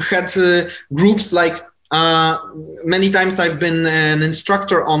had groups like many times I've been an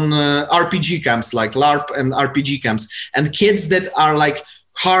instructor on RPG camps, like LARP and RPG camps, and kids that are like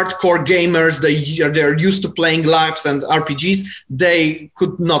hardcore gamers, they're used to playing LARPs and RPGs, they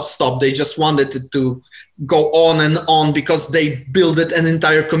could not stop. They just wanted to go on and on because they built an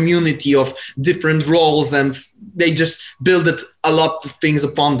entire community of different roles, and they just built a lot of things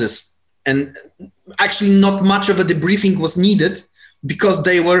upon this. And actually not much of a debriefing was needed because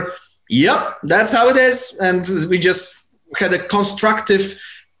they were, yep, that's how it is. And we just had a constructive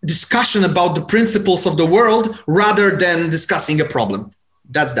discussion about the principles of the world rather than discussing a problem.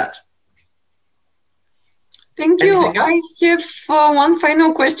 That's that. Thank you. I have one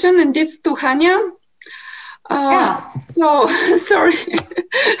final question, and this to Hania. So sorry,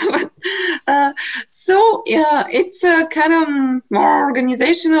 it's a kind of more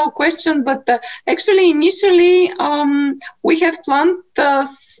organizational question, but actually initially we have planned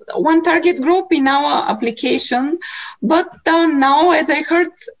one target group in our application, but now as I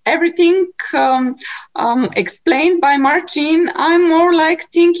heard everything explained by Marcin, I'm more like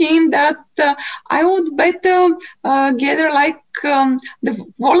thinking that I would better gather like the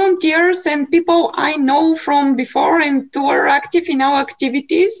volunteers and people I know from before and who are active in our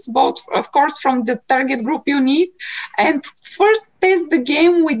activities, both of course from the target group you need, and first test the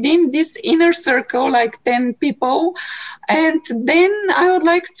game within this inner circle, like 10 people, and then I would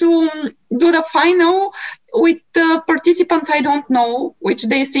like to do the final with participants I don't know, which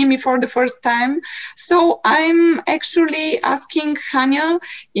they see me for the first time. So I'm actually asking Hania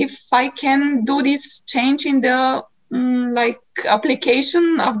if I can do this change in the like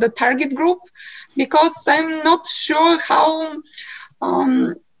application of the target group, because I'm not sure how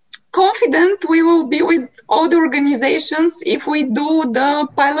confident we will be with other organizations if we do the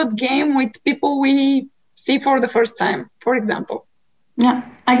pilot game with people we see for the first time, for example. Yeah,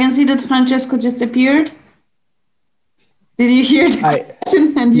 I can see that Francesco just appeared. Did you hear the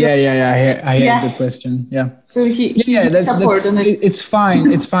question? And I heard the question. Yeah. So it's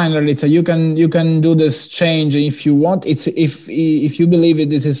fine. It's fine, Lolita. You can do this change if you want. It's if you believe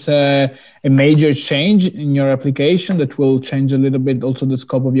this is a major change in your application that will change a little bit also the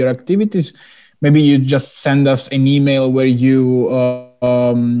scope of your activities. Maybe you just send us an email where you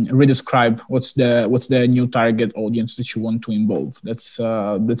redescribe what's the new target audience that you want to involve. That's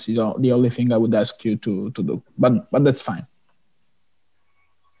the only thing I would ask you to do. But that's fine.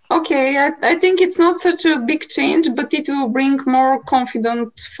 Okay, I think it's not such a big change, but it will bring more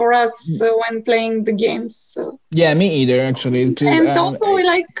confidence for us when playing the games. So. Yeah, me either, actually. And also,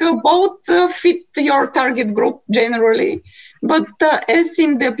 both fit your target group generally. But as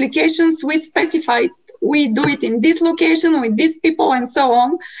in the applications, we specified we do it in this location with these people and so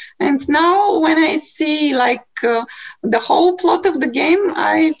on. And now when I see the whole plot of the game,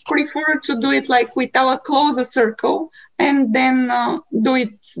 I prefer to do it with our closer circle and then do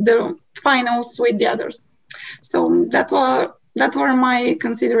it the finals with the others. So that were my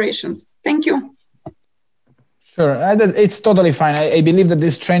considerations. Thank you. Sure, it's totally fine. I believe that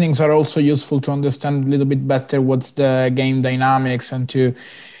these trainings are also useful to understand a little bit better what's the game dynamics and to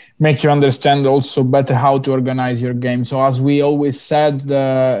make you understand also better how to organize your game. So as we always said,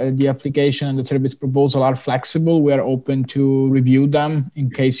 the application and the service proposal are flexible. We are open to review them in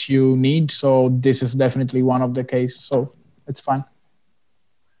case you need. So this is definitely one of the cases. So it's fine.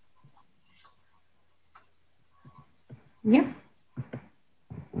 Yeah.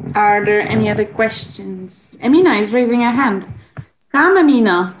 Are there any other questions? Emina is raising her hand. Come,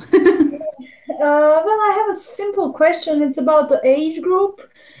 Emina. Well, I have a simple question. It's about the age group,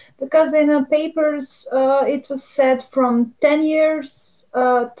 because in the papers it was said from 10 years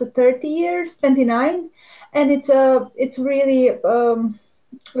to 30 years, 29, and it's really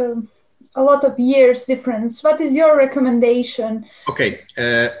a lot of years difference. What is your recommendation? Okay,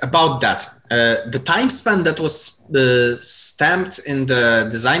 about that. The time span that was stamped in the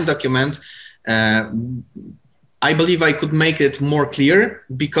design document, I believe I could make it more clear,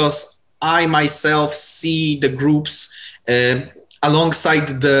 because I myself see the groups alongside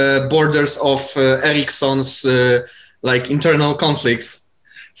the borders of Ericsson's internal conflicts.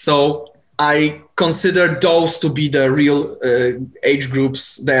 So I consider those to be the real age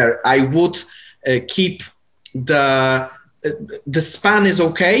groups there. I would keep the span is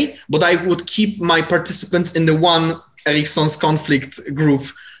okay, but I would keep my participants in the one Ericsson's conflict group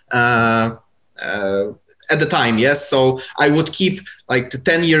at the time, yes? So I would keep the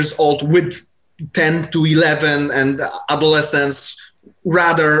 10 years old with 10 to 11 and adolescents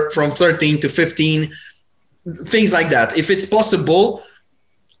rather from 13 to 15, things like that. If it's possible,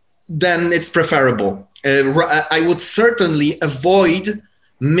 then it's preferable. I would certainly avoid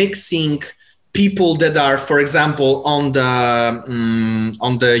mixing people that are, for example, on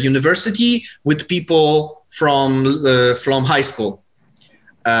the university with people from high school.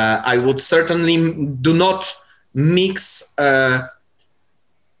 I would certainly do not mix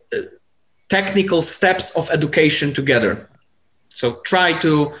technical steps of education together. So try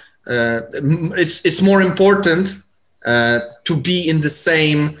to. It's more important to be in the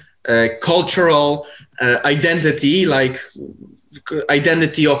same cultural identity,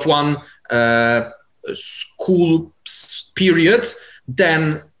 identity of one school period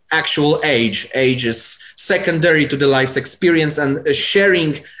than actual age. Age is secondary to the life's experience, and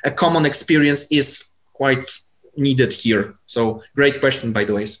sharing a common experience is quite needed here. So great question, by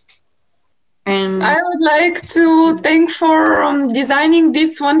the way. And I would like to thank for designing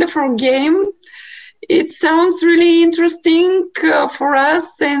this wonderful game. It sounds really interesting for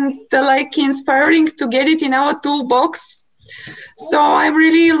us and inspiring to get it in our toolbox. So I'm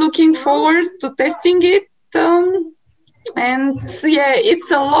really looking forward to testing it. And yeah,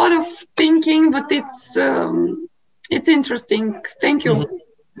 it's a lot of thinking, but it's interesting. Thank you.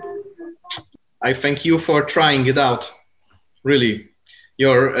 I thank you for trying it out. Really,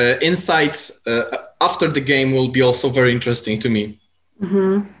 your insights after the game will be also very interesting to me.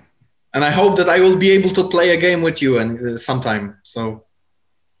 Mm-hmm. And I hope that I will be able to play a game with you sometime. So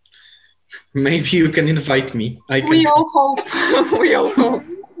maybe you can invite me. We all hope. We all hope.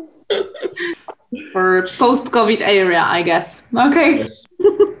 for post-COVID area, I guess. Okay. Yes.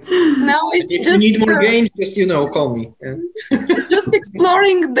 Now it's If just you need more games, just call me. Yeah. just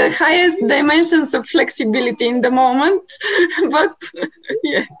exploring the highest dimensions of flexibility in the moment, but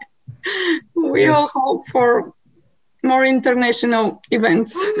yeah, we all hope for more international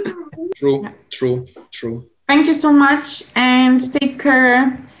events. True. Thank you so much, and take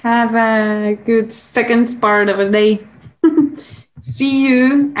care. Have a good second part of the day. See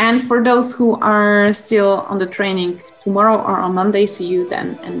you. And for those who are still on the training tomorrow or on Monday, see you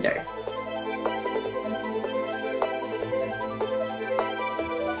then and there.